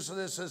Jesus using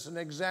this as an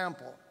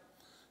example.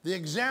 The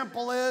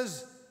example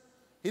is,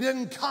 he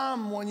didn't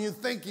come when you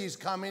think he's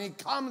coming. He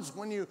comes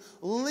when you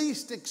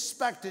least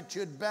expect it.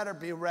 You'd better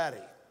be ready.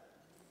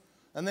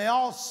 And they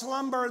all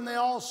slumber and they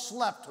all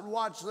slept. And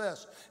watch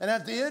this. And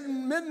at the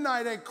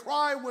midnight, a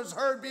cry was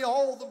heard,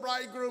 behold, the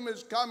bridegroom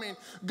is coming.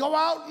 Go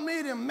out and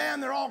meet him. Man,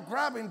 they're all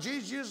grabbing.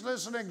 Jesus used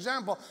this as an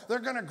example. They're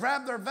going to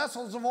grab their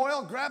vessels of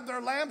oil, grab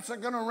their lamps. They're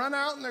going to run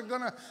out and they're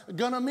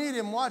going to meet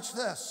him. Watch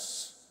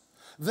this.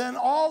 Then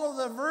all of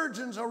the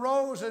virgins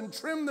arose and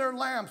trimmed their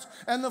lamps.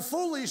 And the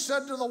foolish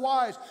said to the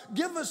wise,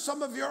 give us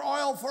some of your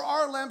oil, for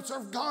our lamps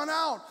have gone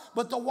out.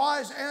 But the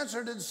wise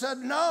answered and said,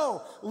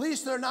 no,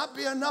 lest there not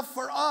be enough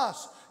for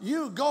us.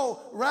 You go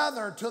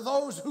rather to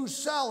those who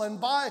sell and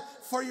buy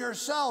for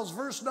yourselves.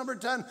 Verse number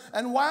 10,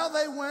 and while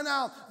they went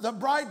out, the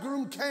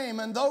bridegroom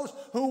came, and those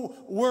who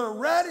were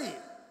ready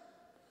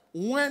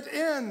went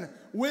in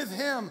with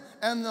him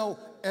and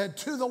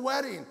to the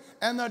wedding.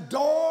 And the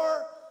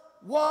door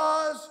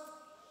was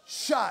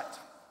shut.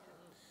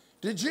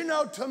 Did you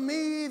know, to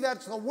me,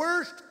 that's the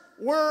worst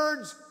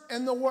words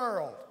in the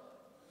world.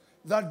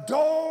 The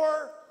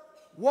door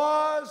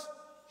was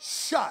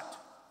shut.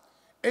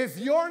 If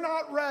you're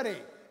not ready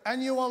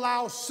and you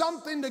allow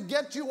something to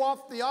get you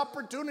off the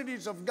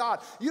opportunities of God,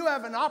 you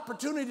have an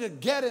opportunity to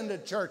get into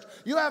church.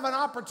 You have an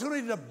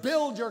opportunity to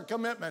build your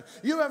commitment.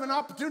 You have an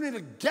opportunity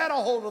to get a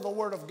hold of the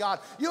Word of God.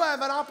 You have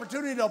an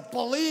opportunity to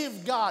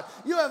believe God.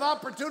 You have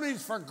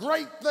opportunities for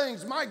great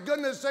things. My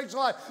goodness sakes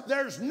alive,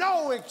 there's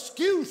no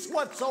excuse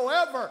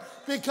whatsoever,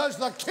 because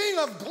the King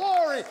of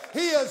Glory,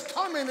 He is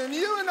coming, and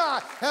you and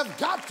I have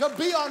got to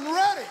be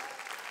unready.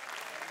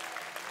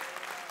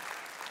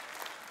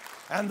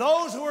 And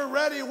those who were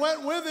ready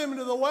went with him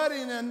to the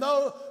wedding, and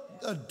though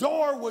the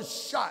door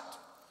was shut,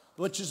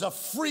 which is a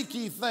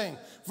freaky thing.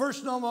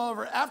 Verse number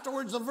over.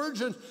 Afterwards the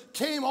virgins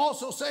came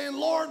also, saying,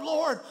 Lord,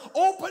 Lord,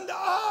 open to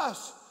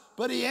us.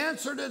 But he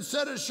answered and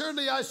said,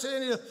 assuredly I say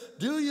unto you,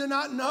 do you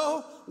not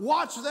know?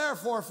 Watch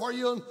therefore, for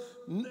you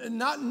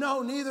not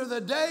know neither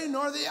the day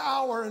nor the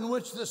hour in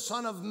which the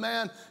Son of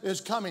Man is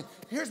coming.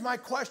 Here's my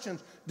question.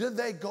 Did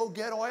they go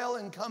get oil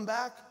and come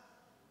back?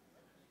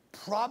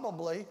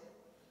 Probably.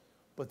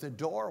 But the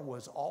door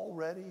was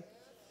already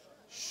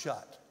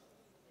shut.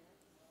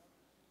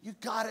 You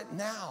got it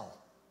now.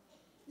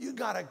 You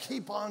got to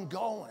keep on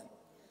going.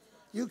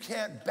 You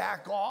can't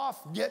back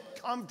off,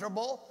 get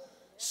comfortable,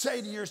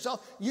 say to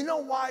yourself, you know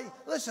why?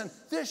 Listen,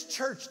 this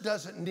church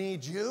doesn't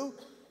need you.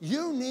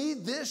 You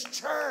need this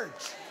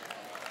church.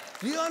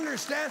 Do you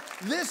understand?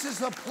 This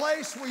is a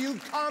place where you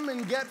come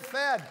and get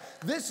fed.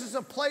 This is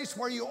a place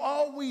where you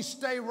always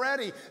stay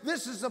ready.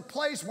 This is a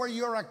place where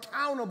you're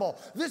accountable.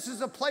 This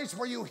is a place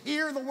where you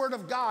hear the Word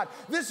of God.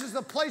 This is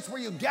the place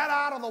where you get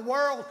out of the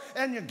world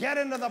and you get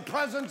into the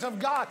presence of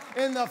God,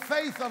 in the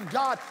faith of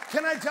God.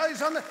 Can I tell you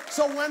something?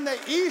 So when the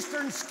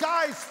eastern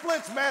sky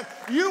splits, man,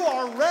 you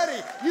are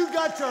ready. You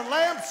got your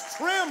lamps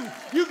trimmed.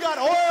 You got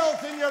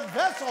oils in your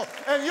vessel,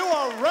 and you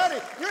are ready.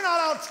 You're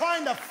not out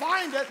trying to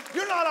find it.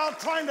 You're not out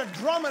trying to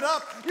drum it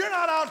up. You're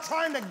not out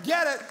trying to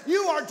get it.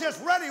 You are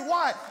just ready.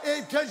 Why?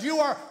 Because you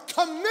are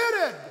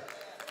committed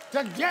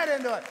to get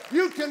into it.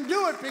 You can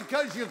do it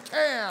because you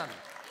can.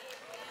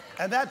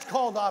 And that's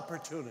called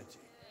opportunity.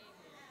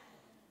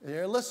 And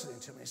you're listening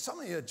to me. Some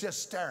of you are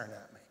just staring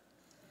at me.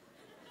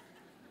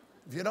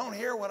 If you don't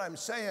hear what I'm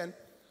saying,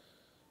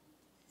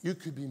 you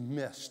could be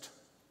missed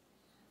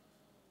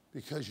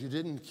because you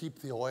didn't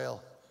keep the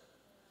oil.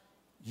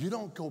 You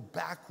don't go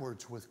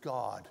backwards with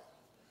God.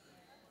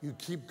 You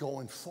keep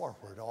going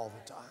forward all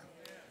the time.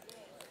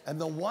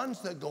 And the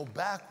ones that go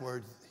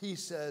backward, he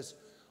says,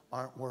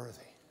 aren't worthy.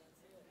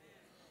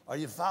 Are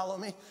you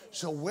following me?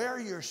 So where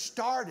you're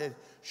started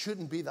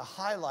shouldn't be the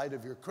highlight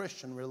of your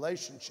Christian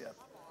relationship.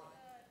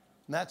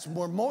 And that's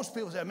where most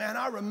people say, man,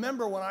 I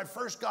remember when I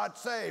first got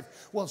saved.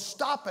 Well,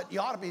 stop it. You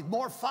ought to be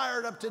more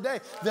fired up today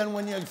than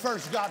when you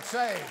first got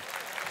saved.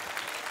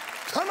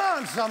 Come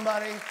on,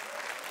 somebody.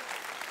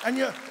 And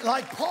you,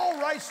 like Paul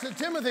writes to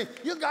Timothy,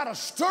 you got to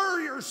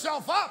stir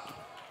yourself up.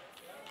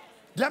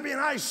 Debbie and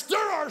I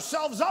stir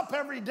ourselves up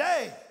every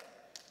day.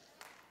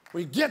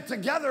 We get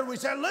together, we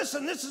say,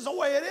 listen, this is the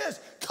way it is.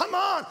 Come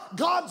on,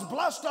 God's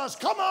blessed us.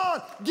 Come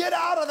on, get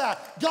out of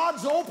that.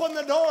 God's opened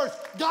the doors.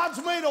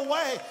 God's made a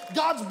way.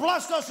 God's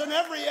blessed us in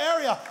every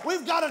area.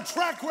 We've got a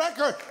track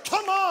record.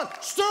 Come on,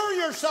 stir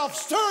yourself,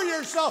 stir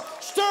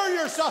yourself, stir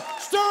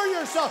yourself, stir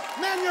yourself.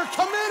 Man, you're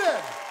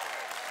committed.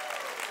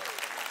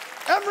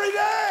 Every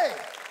day,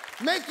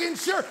 making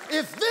sure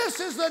if this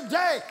is the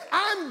day,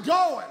 I'm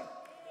going.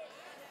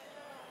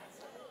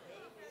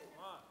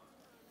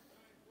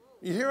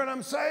 You hear what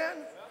I'm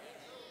saying?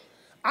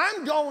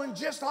 I'm going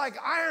just like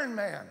Iron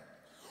Man.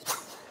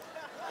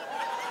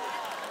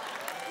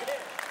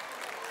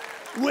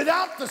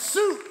 Without the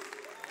suit.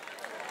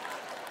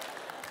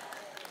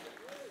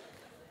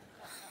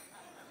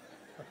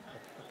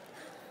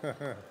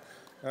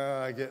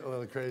 I get a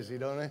little crazy,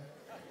 don't I?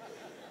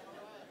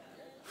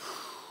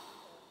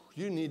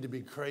 You need to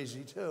be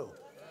crazy too.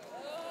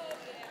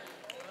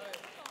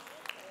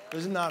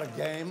 This is not a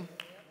game.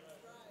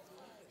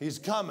 He's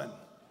coming.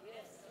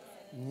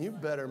 And you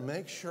better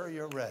make sure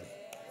you're ready.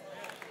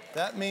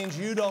 That means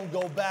you don't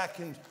go back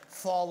and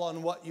fall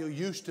on what you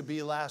used to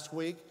be last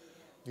week.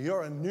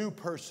 You're a new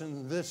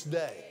person this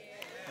day.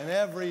 And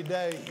every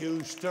day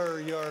you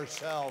stir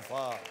yourself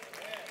up.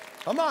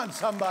 Come on,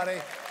 somebody.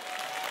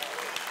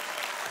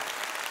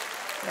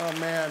 Oh,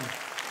 man.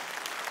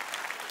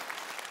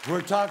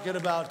 We're talking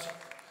about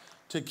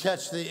to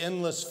catch the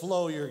endless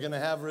flow, you're going to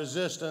have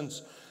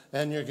resistance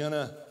and you're going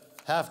to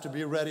have to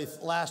be ready.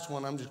 Last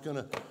one, I'm just going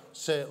to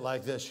say it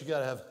like this. You got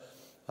to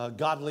have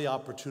godly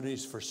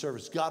opportunities for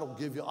service. God will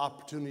give you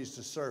opportunities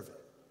to serve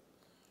it.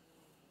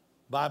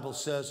 Bible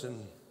says in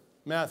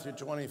Matthew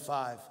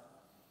 25,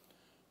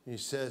 he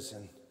says,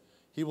 and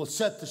he will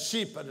set the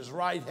sheep at his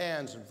right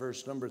hands in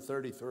verse number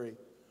 33.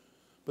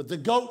 But the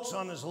goats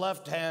on his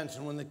left hands,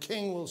 and when the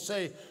king will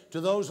say to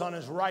those on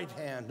his right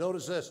hand,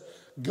 notice this,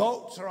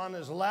 goats are on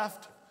his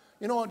left.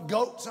 You know what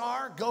goats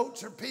are?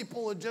 Goats are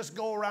people who just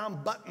go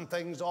around butting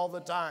things all the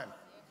time.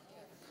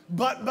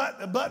 But.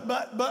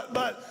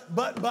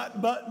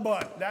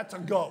 That's a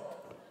goat.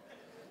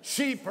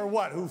 Sheep are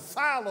what? Who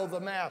follow the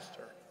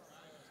master.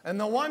 And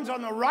the ones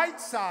on the right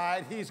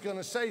side, he's going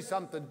to say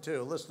something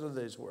to. Listen to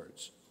these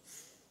words.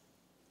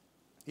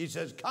 He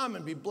says, come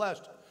and be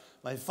blessed.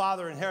 My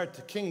Father, inherit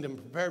the kingdom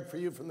prepared for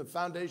you from the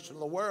foundation of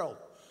the world.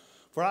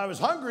 For I was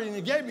hungry, and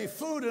you gave me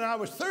food, and I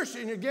was thirsty,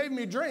 and you gave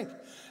me drink.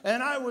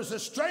 And I was a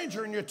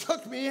stranger, and you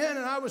took me in, and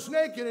I was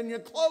naked, and you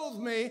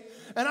clothed me.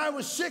 And I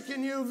was sick,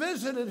 and you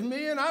visited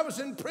me, and I was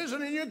in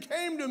prison, and you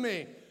came to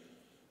me.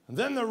 And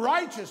then the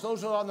righteous,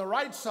 those who are on the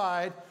right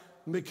side,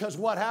 because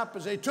what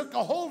happens, they took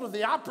a hold of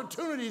the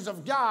opportunities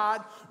of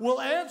God,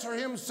 will answer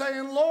him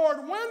saying, Lord,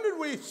 when did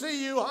we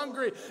see you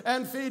hungry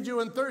and feed you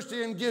and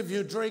thirsty and give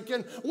you drink?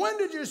 And when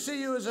did you see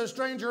you as a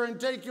stranger and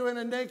take you in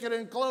and naked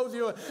and clothe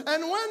you?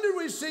 And when did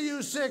we see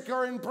you sick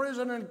or in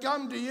prison and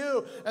come to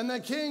you? And the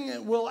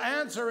king will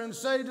answer and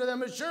say to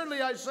them,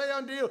 assuredly I say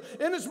unto you,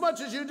 inasmuch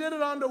as you did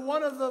it unto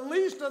one of the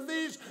least of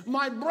these,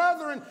 my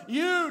brethren,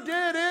 you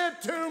did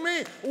it to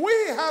me. We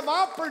have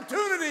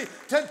opportunity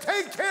to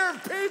take care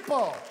of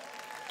people.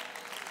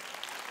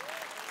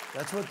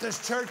 That's what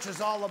this church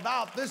is all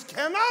about. This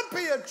cannot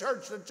be a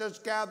church that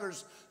just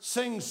gathers,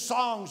 sings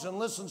songs, and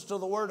listens to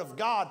the word of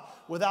God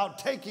without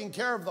taking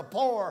care of the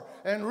poor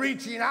and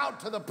reaching out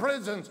to the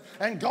prisons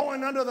and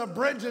going under the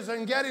bridges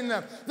and getting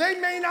them. They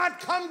may not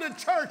come to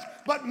church,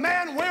 but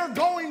man, we're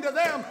going to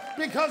them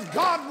because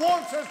God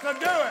wants us to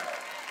do it.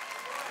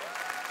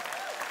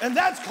 And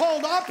that's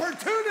called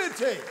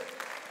opportunity.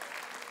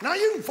 Now,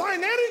 you can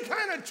find any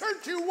kind of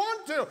church you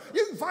want to.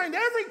 You can find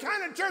every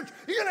kind of church.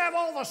 You can have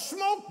all the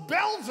smoke,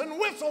 bells, and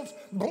whistles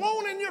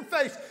blown in your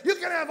face. You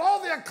can have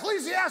all the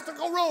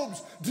ecclesiastical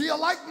robes. Do you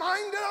like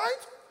mine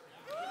tonight?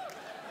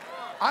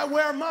 I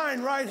wear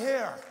mine right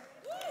here,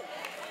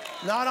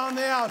 not on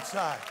the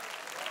outside.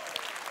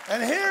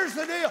 And here's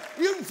the deal.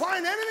 You can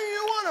find anything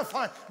you want to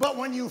find. But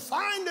when you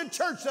find a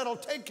church that'll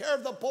take care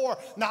of the poor,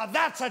 now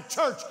that's a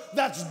church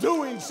that's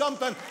doing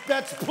something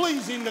that's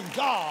pleasing to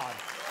God.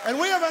 And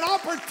we have an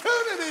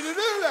opportunity to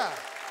do that.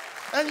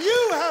 And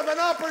you have an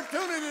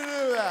opportunity to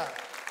do that.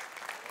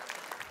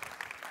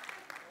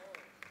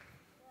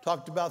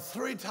 Talked about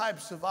 3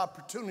 types of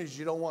opportunities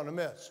you don't want to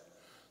miss.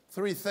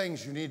 3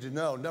 things you need to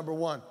know. Number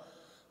 1,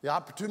 the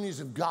opportunities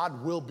of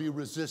God will be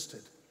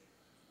resisted.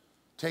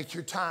 Take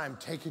your time.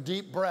 Take a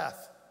deep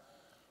breath.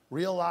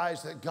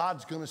 Realize that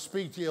God's going to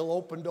speak to you. He'll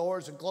open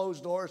doors and close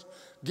doors.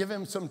 Give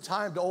him some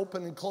time to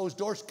open and close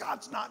doors.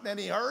 God's not in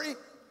any hurry.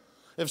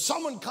 If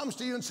someone comes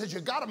to you and says, you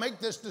got to make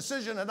this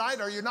decision tonight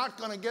or you're not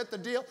going to get the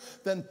deal,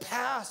 then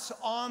pass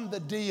on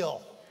the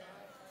deal.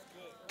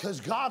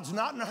 Because God's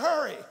not in a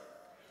hurry.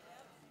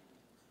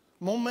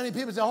 Many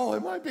people say, oh,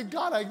 it might be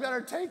God, I better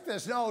take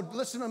this. No,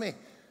 listen to me.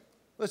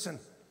 Listen,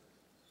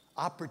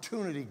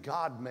 opportunity,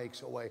 God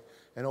makes a way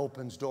and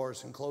opens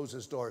doors and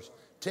closes doors.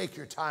 Take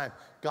your time.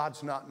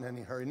 God's not in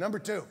any hurry. Number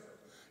 2,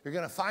 you're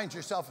going to find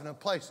yourself in a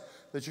place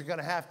that you're going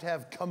to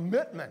have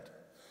commitment.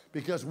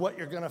 Because what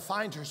you're going to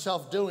find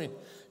yourself doing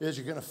is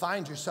you're going to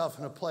find yourself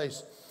in a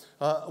place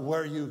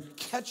where you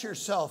catch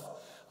yourself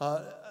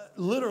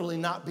literally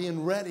not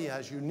being ready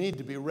as you need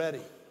to be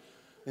ready.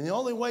 And the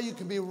only way you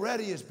can be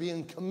ready is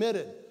being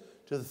committed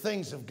to the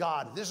things of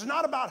God. This is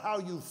not about how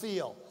you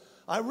feel.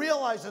 I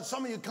realize that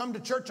some of you come to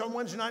church on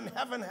Wednesday night and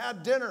haven't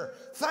had dinner.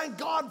 Thank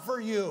God for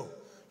you.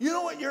 You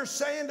know what you're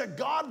saying to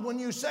God when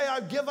you say,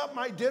 I give up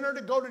my dinner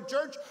to go to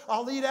church,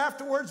 I'll eat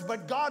afterwards,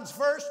 but God's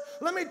first?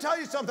 Let me tell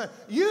you something.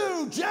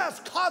 You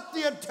just caught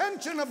the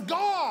attention of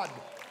God.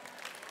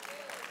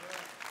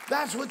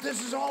 That's what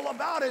this is all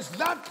about. It's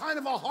that kind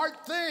of a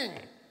heart thing.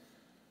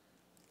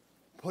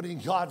 Putting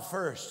God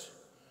first.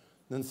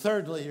 Then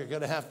thirdly, you're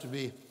going to have to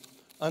be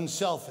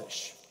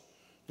unselfish.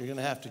 You're going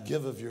to have to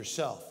give of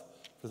yourself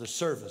for the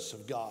service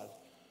of God.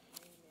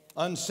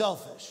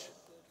 Unselfish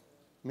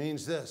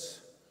means this.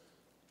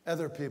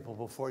 Other people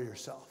before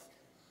yourself.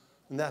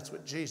 And that's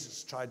what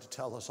Jesus tried to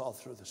tell us all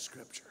through the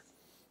scripture.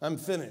 I'm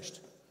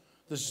finished.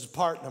 This is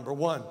part number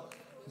one.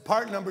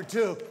 Part number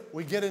two,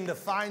 we get into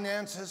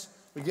finances,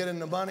 we get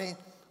into money,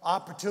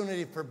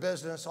 opportunity for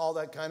business, all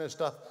that kind of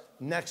stuff.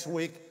 Next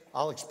week,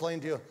 I'll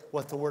explain to you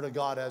what the Word of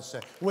God has to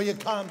say. Will you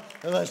come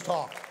and let's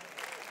talk?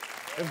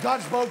 If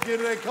God spoke to you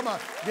today, come on,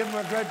 give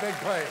Him a great big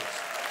praise.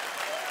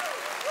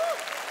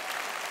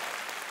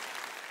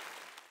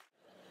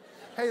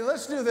 Hey,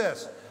 let's do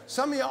this.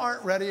 Some of you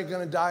aren't ready, you're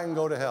going to die and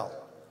go to hell.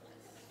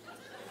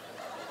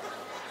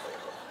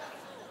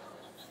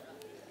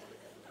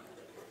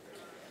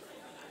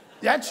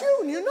 That's you,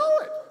 and you know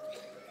it.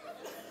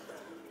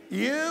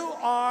 You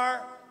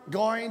are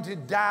going to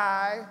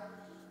die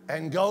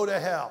and go to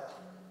hell.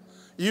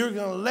 You're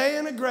going to lay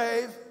in a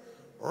grave,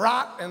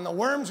 rot, and the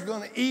worms are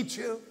going to eat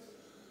you,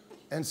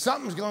 and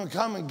something's going to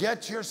come and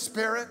get your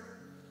spirit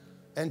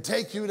and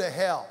take you to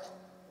hell.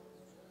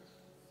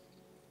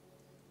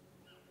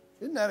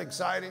 Isn't that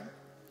exciting?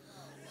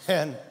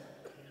 And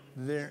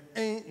there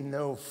ain't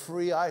no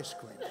free ice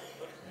cream.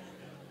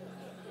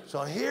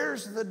 So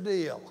here's the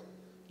deal.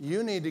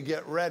 You need to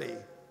get ready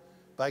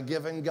by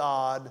giving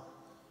God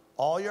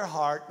all your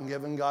heart and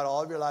giving God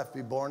all of your life,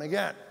 be born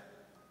again.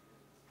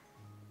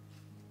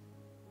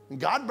 And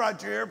God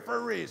brought you here for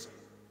a reason.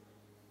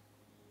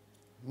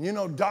 You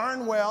know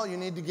darn well you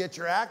need to get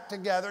your act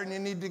together and you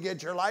need to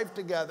get your life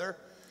together,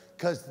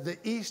 because the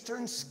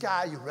eastern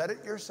sky, you read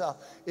it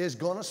yourself, is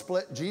going to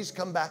split. Jesus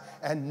come back,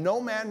 and no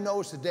man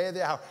knows the day or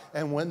the hour.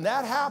 And when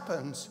that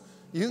happens,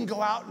 you can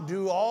go out and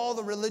do all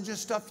the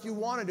religious stuff you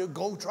want to do.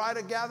 Go try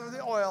to gather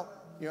the oil.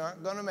 You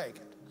aren't going to make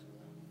it.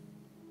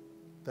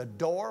 The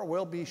door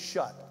will be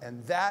shut,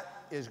 and that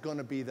is going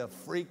to be the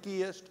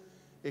freakiest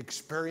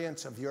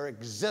experience of your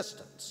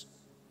existence.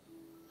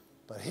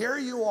 But here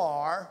you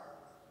are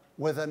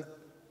with an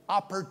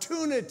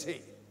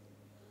opportunity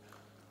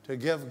to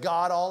give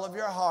God all of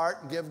your heart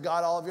and give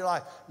God all of your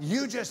life.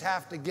 You just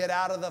have to get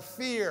out of the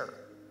fear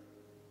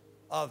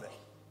of it.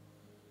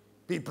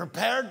 Be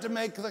prepared to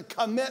make the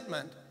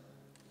commitment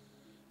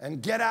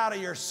and get out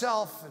of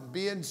yourself and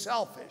being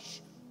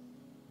selfish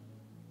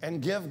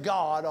and give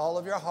God all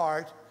of your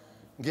heart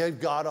and give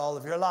God all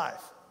of your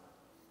life.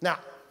 Now,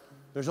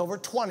 there's over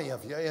 20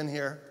 of you in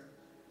here.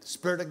 The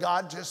Spirit of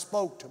God just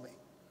spoke to me.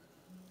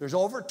 There's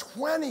over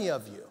 20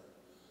 of you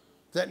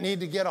that need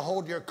to get a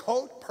hold of your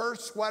coat,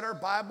 purse, sweater,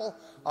 Bible,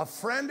 a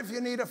friend if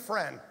you need a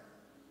friend.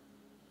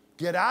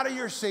 Get out of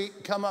your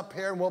seat, come up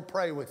here, and we'll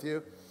pray with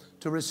you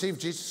to receive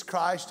Jesus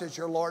Christ as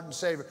your Lord and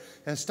Savior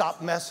and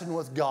stop messing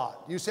with God.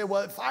 You say,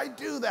 well, if I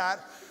do that,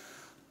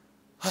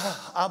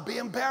 I'll be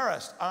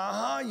embarrassed.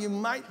 You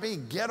might be.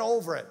 Get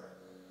over it.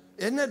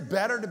 Isn't it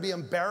better to be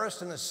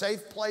embarrassed in a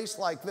safe place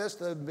like this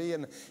than be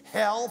in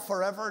hell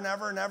forever and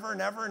ever and ever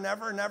and ever and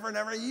ever and ever and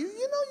ever? You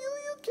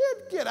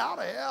can't get out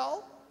of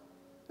hell.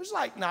 It's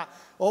like,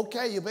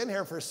 okay, you've been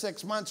here for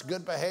 6 months,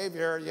 good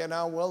behavior,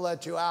 we'll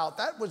let you out.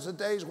 That was the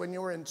days when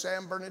you were in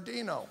San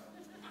Bernardino.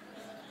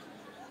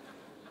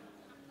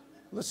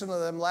 Listen to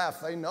them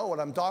laugh. They know what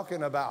I'm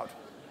talking about.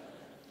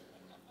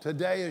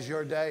 Today is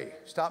your day.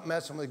 Stop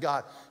messing with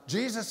God.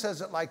 Jesus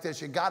says it like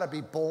this. You got to be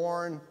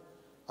born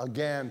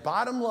again.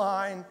 Bottom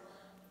line,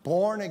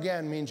 born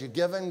again means you're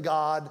giving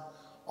God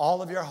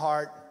all of your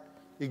heart.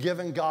 You're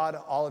giving God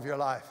all of your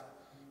life.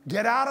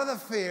 Get out of the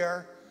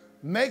fear.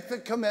 Make the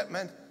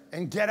commitment.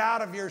 And get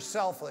out of your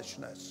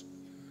selfishness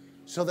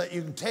so that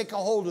you can take a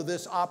hold of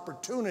this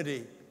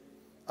opportunity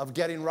of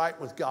getting right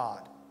with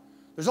God.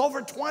 There's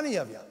over 20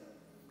 of you.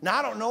 Now,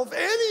 I don't know if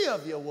any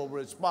of you will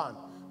respond,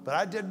 but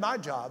I did my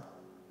job.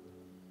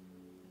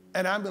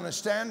 And I'm going to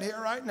stand here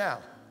right now.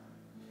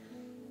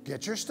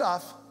 Get your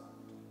stuff.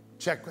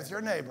 Check with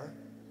your neighbor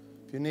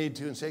if you need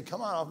to and say,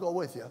 come on, I'll go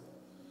with you.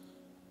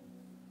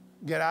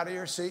 Get out of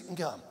your seat and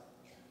come.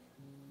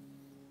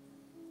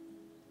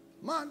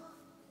 Come on.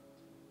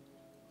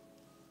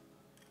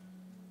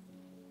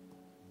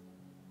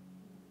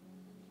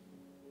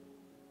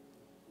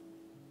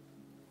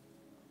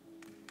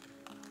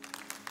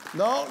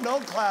 No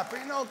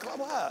clapping.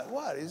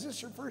 What? Is this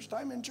your first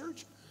time in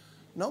church?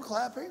 No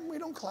clapping. We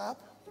don't clap.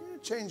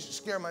 Change to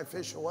scare my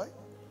fish away.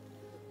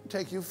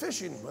 Take you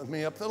fishing with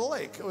me up to the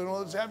lake.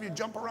 Let's have you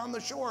jump around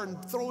the shore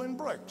and throw in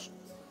bricks.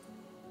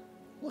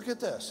 Look at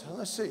this.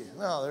 Let's see.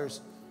 Now there's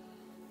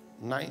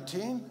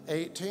 19,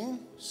 18,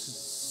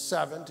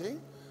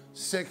 17,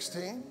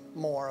 16,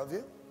 more of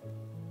you.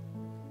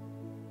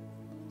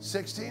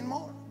 16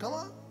 more. Come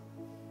on.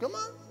 Come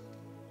on.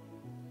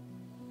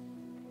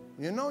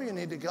 You know you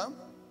need to come.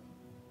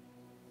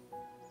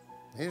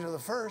 These are the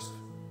first.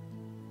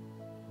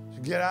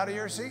 So get out of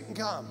your seat and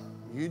come.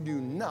 You do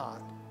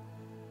not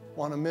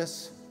want to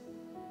miss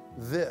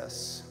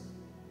this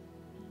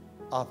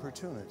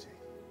opportunity.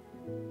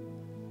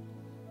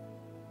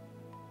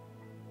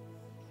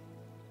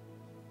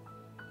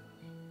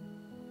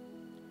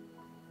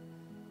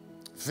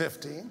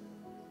 $15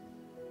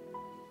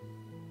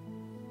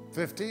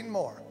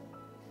 more.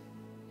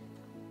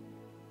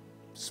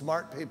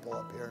 Smart people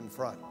up here in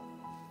front.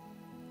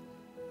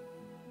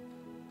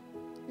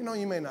 You know,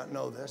 you may not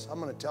know this. I'm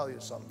going to tell you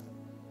something.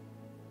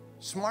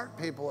 Smart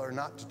people are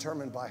not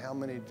determined by how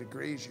many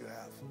degrees you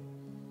have.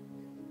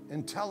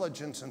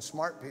 Intelligence and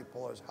smart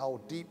people is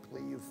how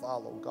deeply you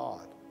follow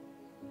God.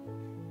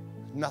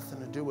 Nothing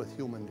to do with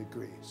human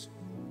degrees.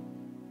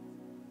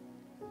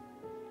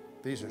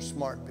 These are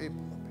smart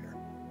people up here.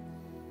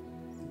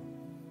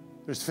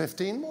 There's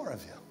 15 more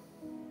of you.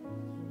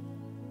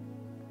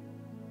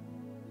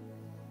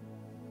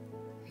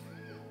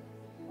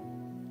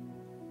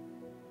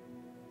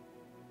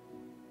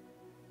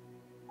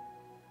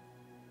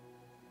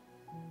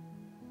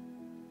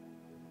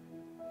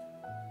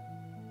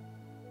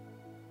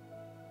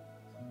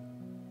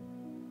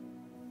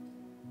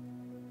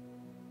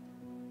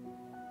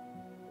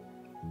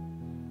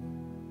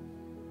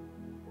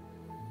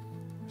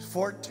 There's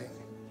 14.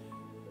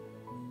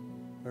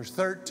 There's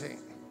 13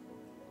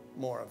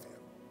 more of you.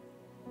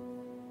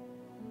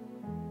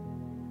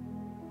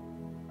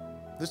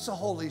 This is the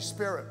Holy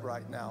Spirit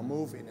right now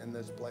moving in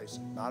this place.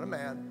 Not a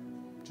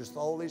man, just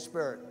the Holy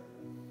Spirit.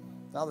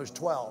 Now there's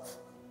 12.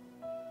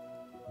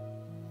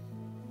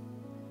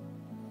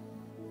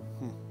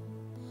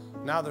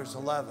 Now there's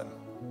 11.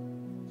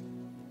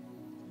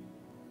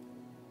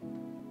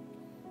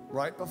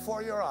 Right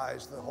before your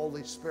eyes, the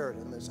Holy Spirit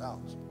in this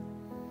house.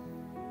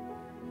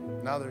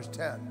 Now there's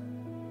 10.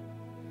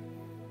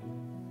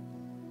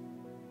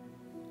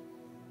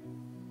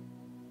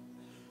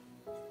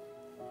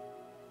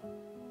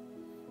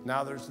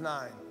 Now there's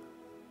 9.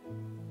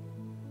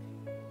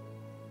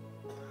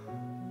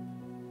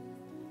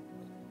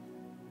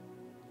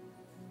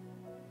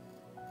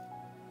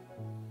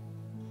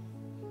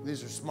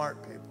 These are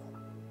smart people.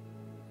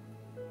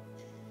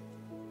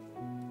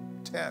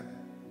 10.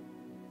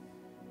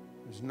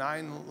 There's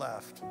 9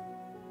 left.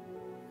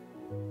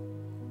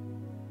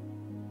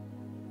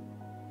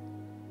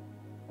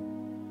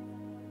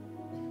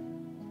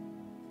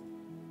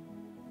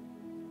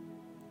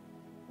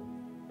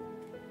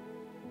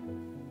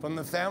 From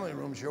the family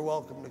rooms, you're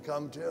welcome to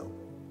come too.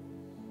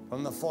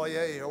 From the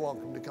foyer, you're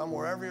welcome to come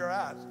wherever you're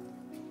at.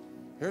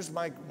 Here's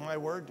my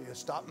word to you.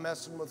 Stop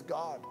messing with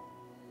God.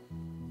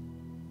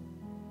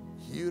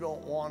 You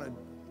don't want to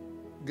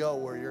go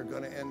where you're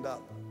going to end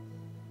up.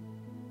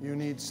 You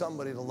need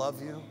somebody to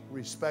love you,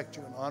 respect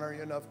you, and honor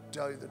you enough to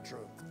tell you the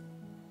truth.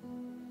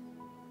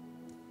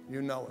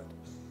 You know it.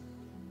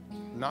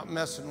 I'm not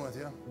messing with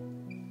you.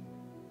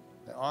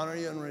 They honor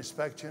you and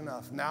respect you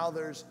enough. Now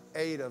there's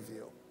 8 of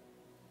you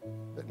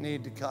that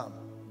need to come.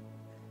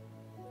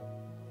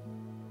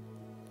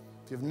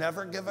 If you've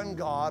never given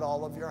God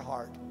all of your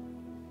heart,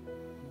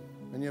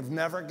 and you've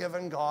never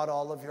given God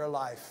all of your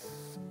life,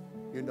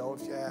 you know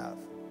if you have,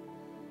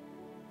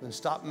 then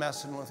stop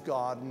messing with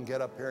God and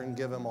get up here and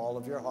give Him all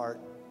of your heart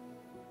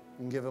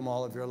and give Him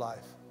all of your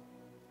life.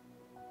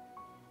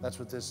 That's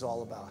what this is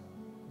all about.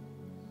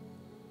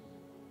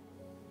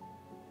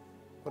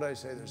 What did I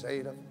say? There's 8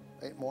 of them?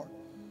 8 more?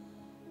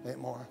 8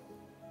 more.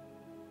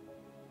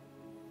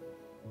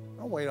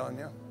 I'll wait on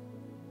you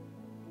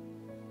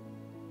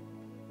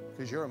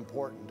because you're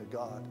important to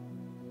God.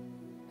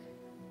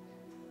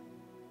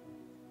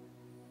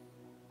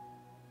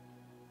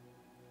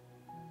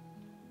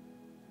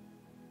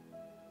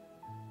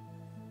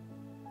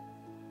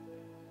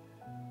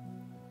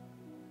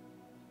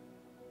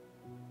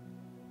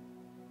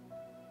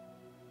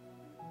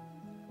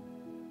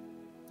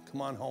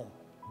 Come on home.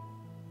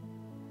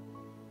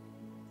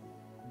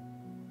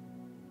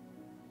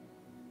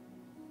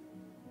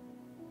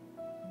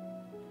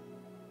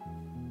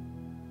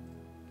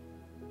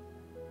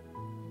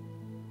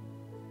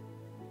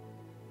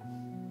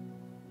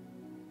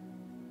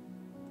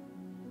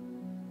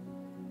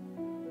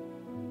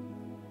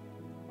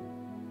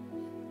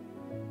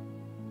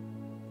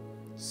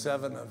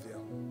 Seven of you.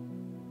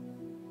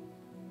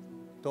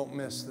 Don't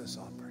miss this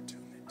opportunity.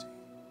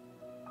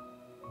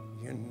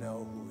 You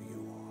know who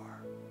you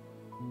are.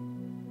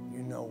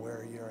 You know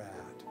where you're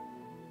at.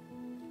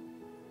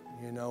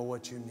 You know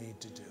what you need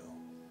to do.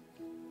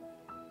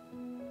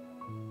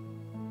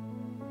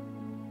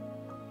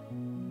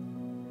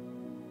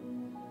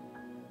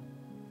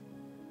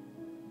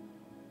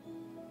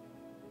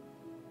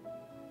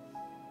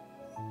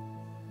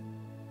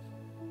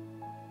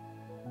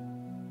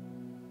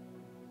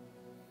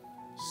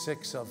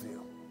 Six of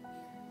you.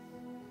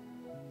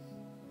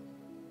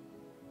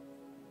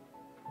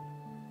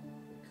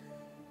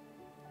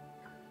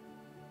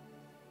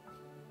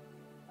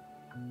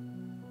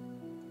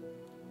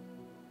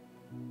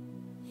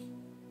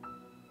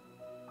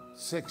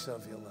 6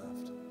 of you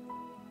left.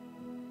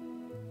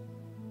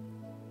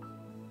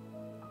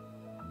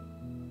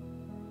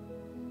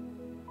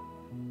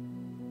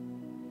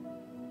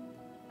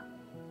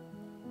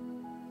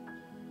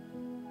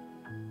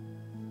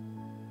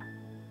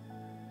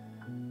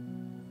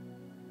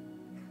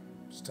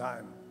 It's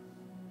time.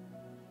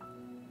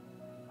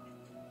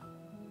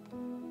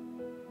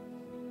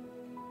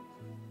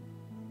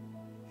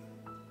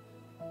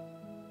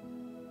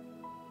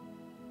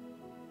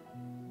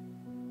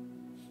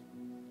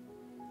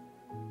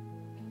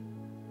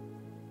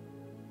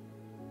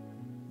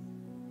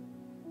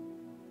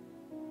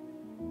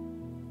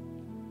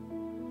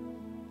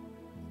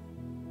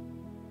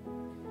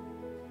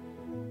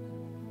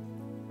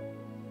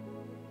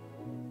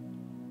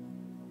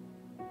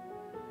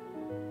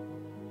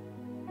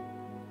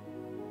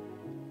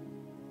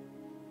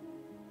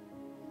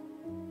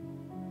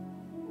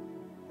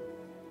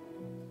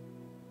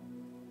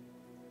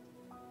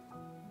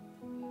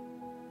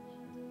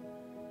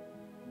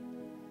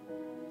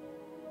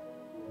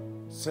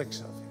 Six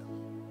of you.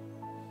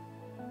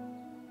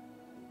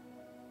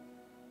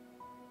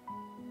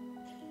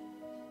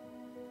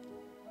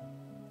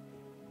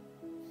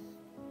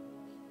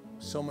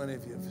 So many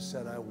of you have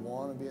said, I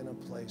want to be in a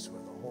place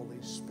where the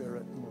Holy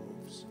Spirit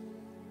moves.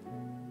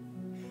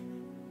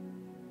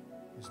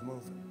 He's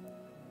moving.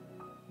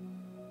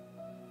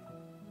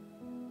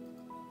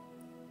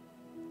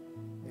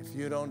 If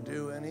you don't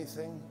do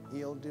anything,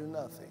 He'll do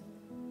nothing.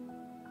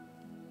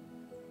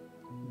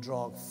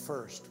 Draw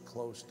first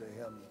close to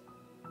Him.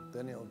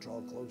 Then He'll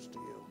draw close to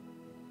you.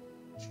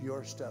 It's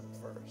your step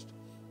first.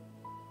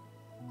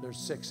 There's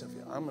 6 of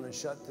you. I'm going to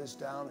shut this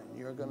down and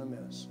you're going to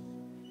miss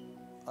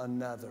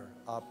another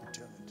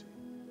opportunity.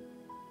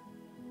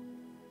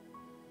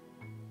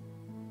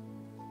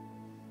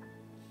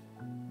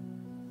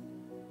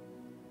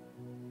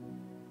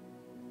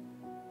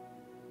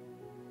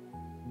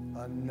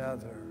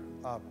 Another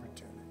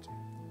opportunity.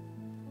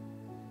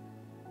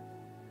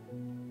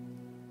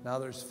 Now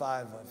there's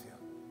 5 of you.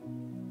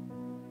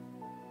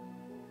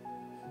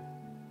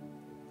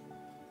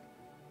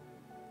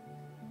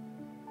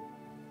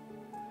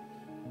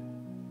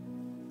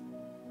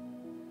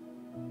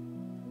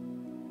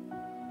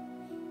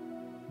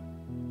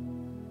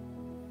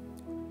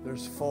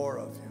 There's 4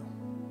 of you.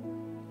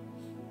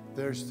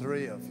 There's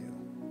 3 of you.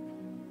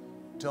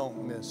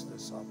 Don't miss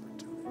this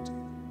opportunity.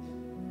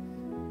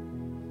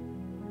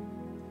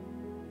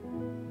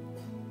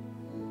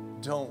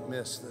 Don't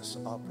miss this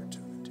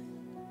opportunity.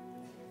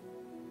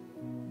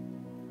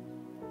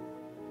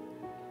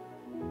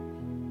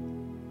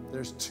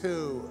 There's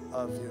 2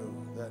 of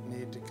you that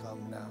need to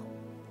come now.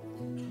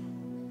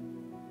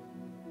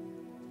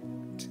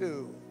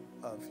 2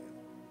 of you.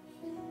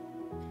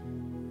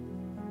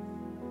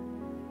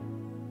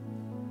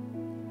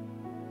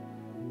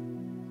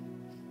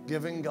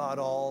 Giving God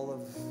all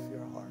of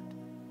your heart.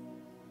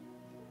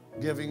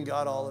 Giving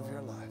God all of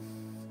your life.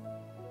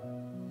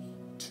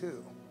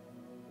 2.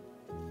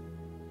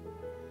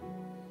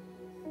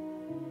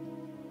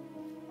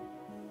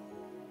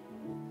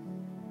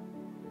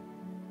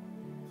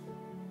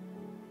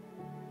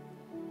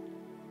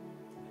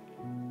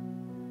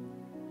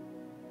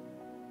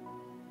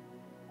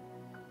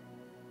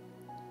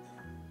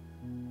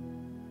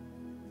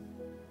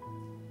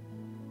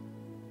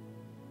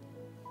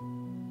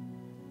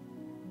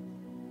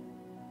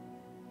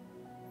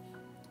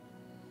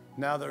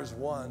 Now there's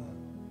 1.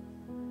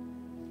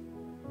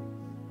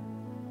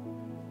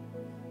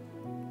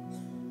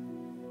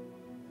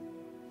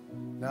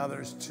 Now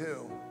there's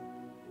 2.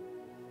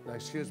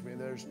 Excuse me,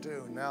 there's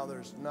 2. Now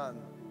there's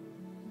none.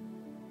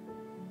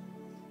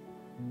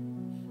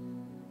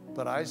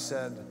 But I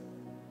said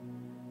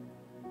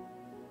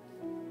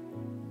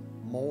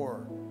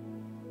more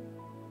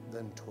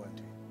than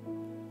 20.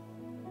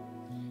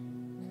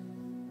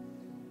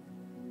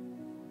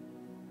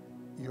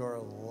 Your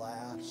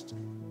last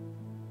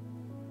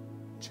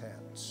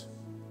chance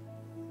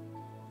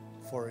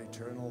for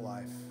eternal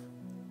life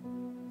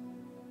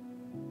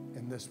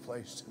in this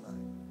place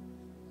tonight.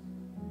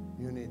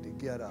 You need to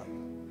get up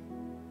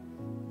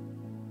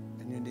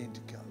and you need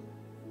to come.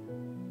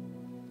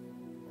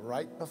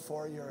 Right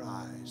before your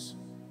eyes,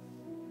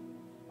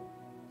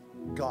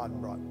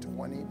 God brought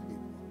 20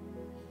 people,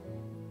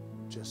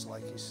 just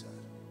like He said.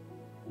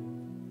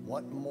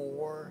 What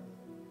more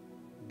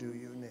do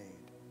you need?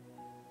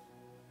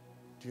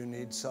 Do you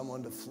need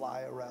someone to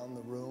fly around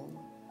the room?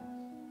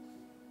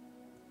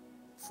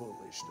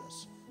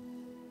 Foolishness.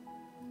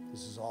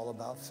 This is all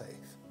about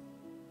faith.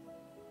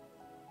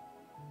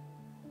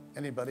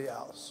 Anybody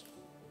else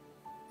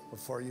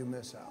before you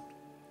miss out?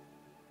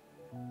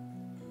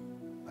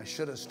 I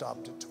should have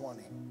stopped at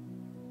 20.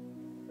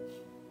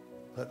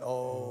 But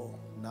oh,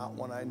 not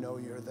when I know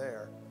you're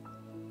there.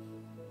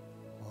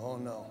 Oh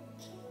no.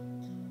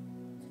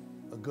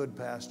 A good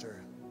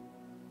pastor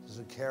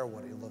doesn't care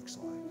what he looks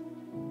like.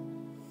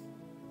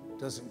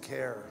 Doesn't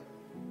care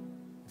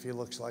if he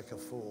looks like a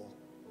fool.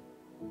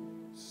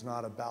 It's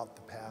not about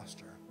the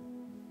pastor.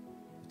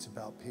 It's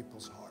about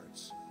people's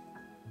hearts.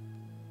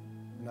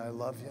 And I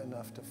love you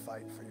enough to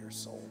fight for your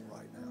soul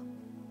right now.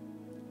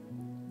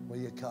 Will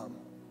you come?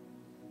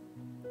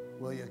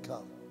 Will you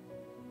come?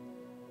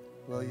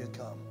 Will you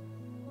come?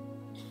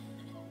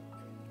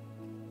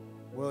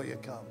 Will you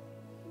come?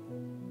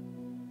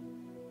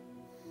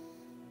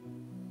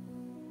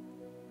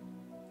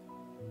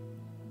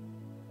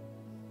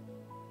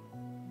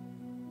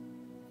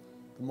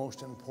 The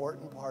most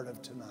important part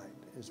of tonight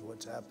is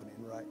what's happening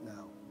right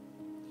now.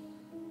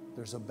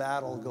 There's a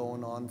battle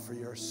going on for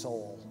your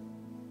soul.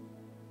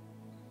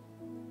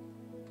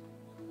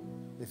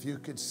 If you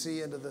could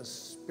see into the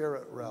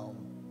spirit realm,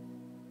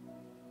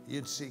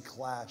 you'd see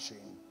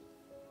clashing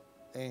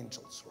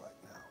angels right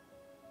now,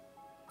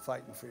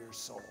 fighting for your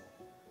soul.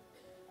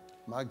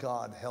 My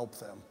God, help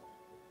them.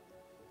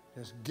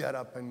 Just get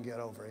up and get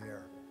over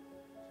here.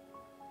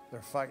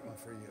 They're fighting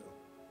for you.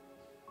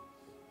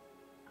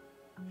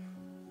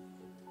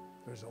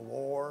 There's a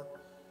war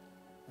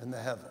in the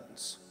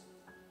heavens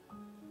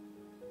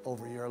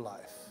over your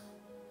life.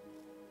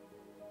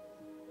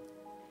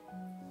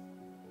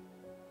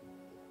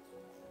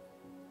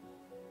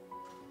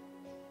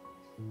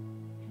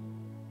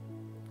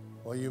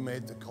 Well, you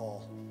made the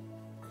call.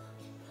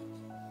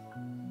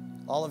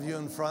 All of you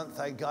in front,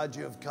 thank God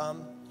you have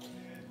come.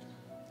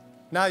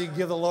 Now you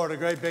give the Lord a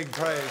great big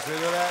praise. You do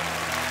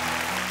that?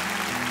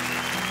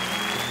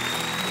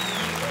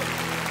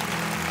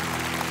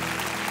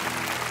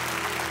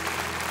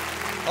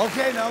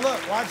 Okay, now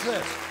look, watch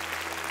this.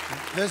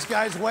 This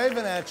guy's waving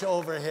at you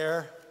over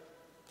here.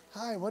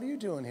 Hi, what are you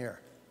doing here?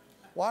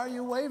 Why are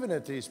you waving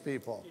at these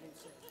people?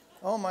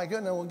 Oh my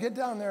goodness, well get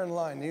down there in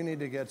line. You need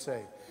to get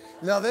saved.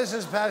 Now this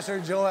is Pastor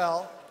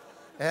Joel,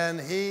 and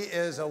he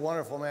is a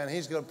wonderful man.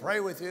 He's going to pray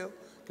with you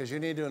because you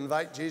need to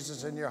invite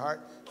Jesus in your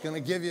heart. He's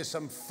going to give you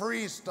some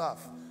free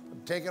stuff.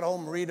 Take it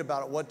home, read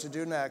about it, what to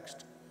do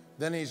next.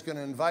 Then he's going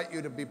to invite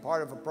you to be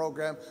part of a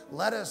program.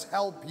 Let us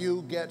help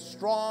you get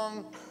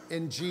strong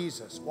in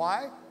Jesus.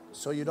 Why?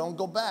 So you don't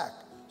go back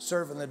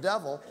serving the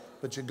devil,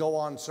 but you go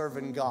on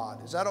serving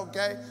God. Is that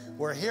okay?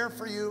 We're here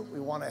for you.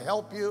 We want to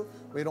help you.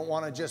 We don't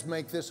want to just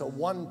make this a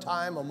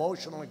one-time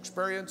emotional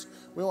experience.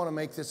 We want to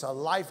make this a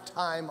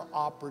lifetime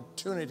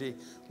opportunity.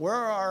 Where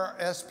are our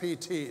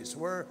SPTs?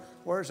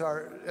 Where's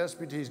our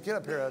SPTs? Get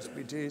up here,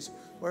 SPTs.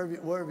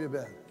 Where have you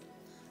been?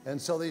 And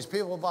so these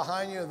people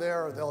behind you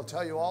there, they'll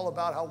tell you all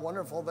about how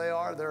wonderful they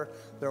are.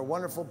 They're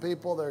wonderful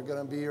people. They're going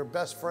to be your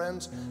best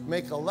friends.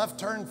 Make a left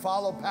turn,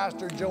 follow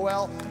Pastor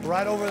Joel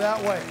right over that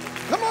way.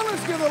 Come on,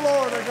 let's give the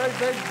Lord a great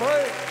big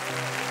praise.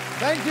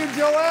 Thank you,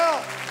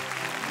 Joel.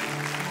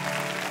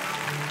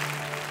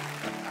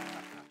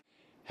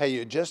 Hey,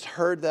 you just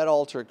heard that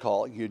altar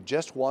call. You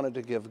just wanted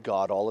to give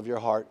God all of your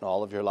heart and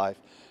all of your life.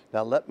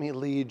 Now let me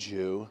lead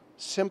you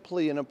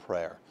simply in a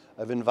prayer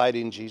of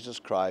inviting Jesus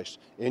Christ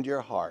into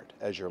your heart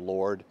as your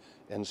Lord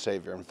and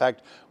Savior. In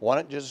fact, why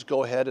don't you just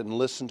go ahead and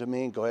listen to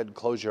me, go ahead and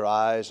close your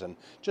eyes and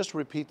just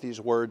repeat these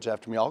words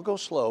after me. I'll go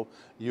slow,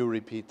 you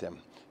repeat them.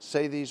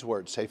 Say these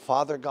words. Say,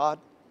 Father God,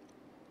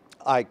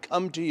 I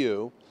come to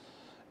you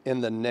in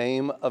the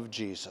name of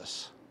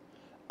Jesus.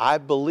 I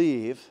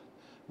believe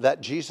that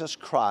Jesus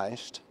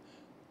Christ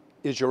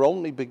is your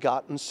only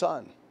begotten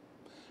Son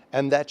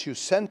and that you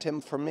sent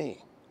him for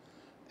me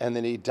and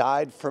that he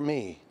died for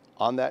me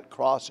on that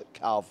cross at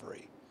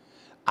Calvary.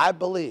 I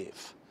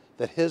believe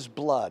that his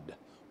blood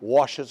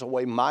washes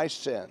away my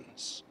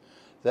sins,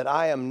 that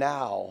I am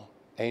now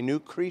a new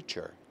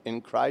creature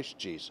in Christ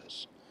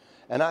Jesus.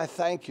 And I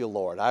thank you,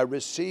 Lord. I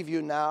receive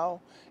you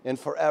now and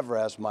forever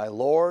as my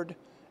Lord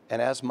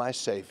and as my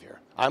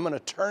Savior. I'm going to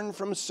turn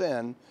from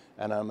sin,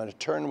 and I'm going to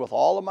turn with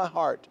all of my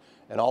heart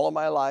and all of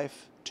my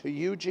life to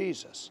you,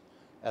 Jesus,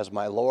 as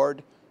my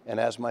Lord and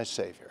as my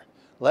Savior.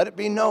 Let it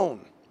be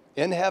known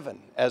in heaven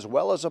as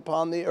well as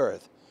upon the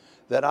earth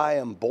that I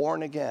am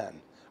born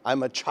again.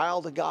 I'm a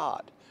child of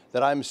God,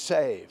 that I'm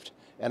saved,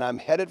 and I'm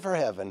headed for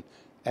heaven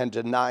and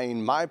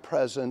denying my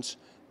presence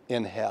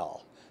in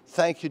hell.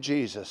 Thank you,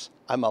 Jesus.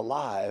 I'm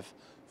alive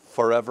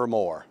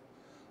forevermore.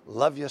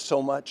 Love you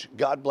so much.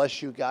 God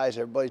bless you guys.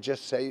 Everybody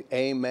just say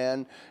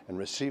amen and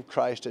receive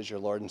Christ as your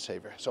Lord and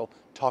Savior. So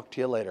talk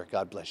to you later.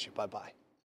 God bless you. Bye-bye.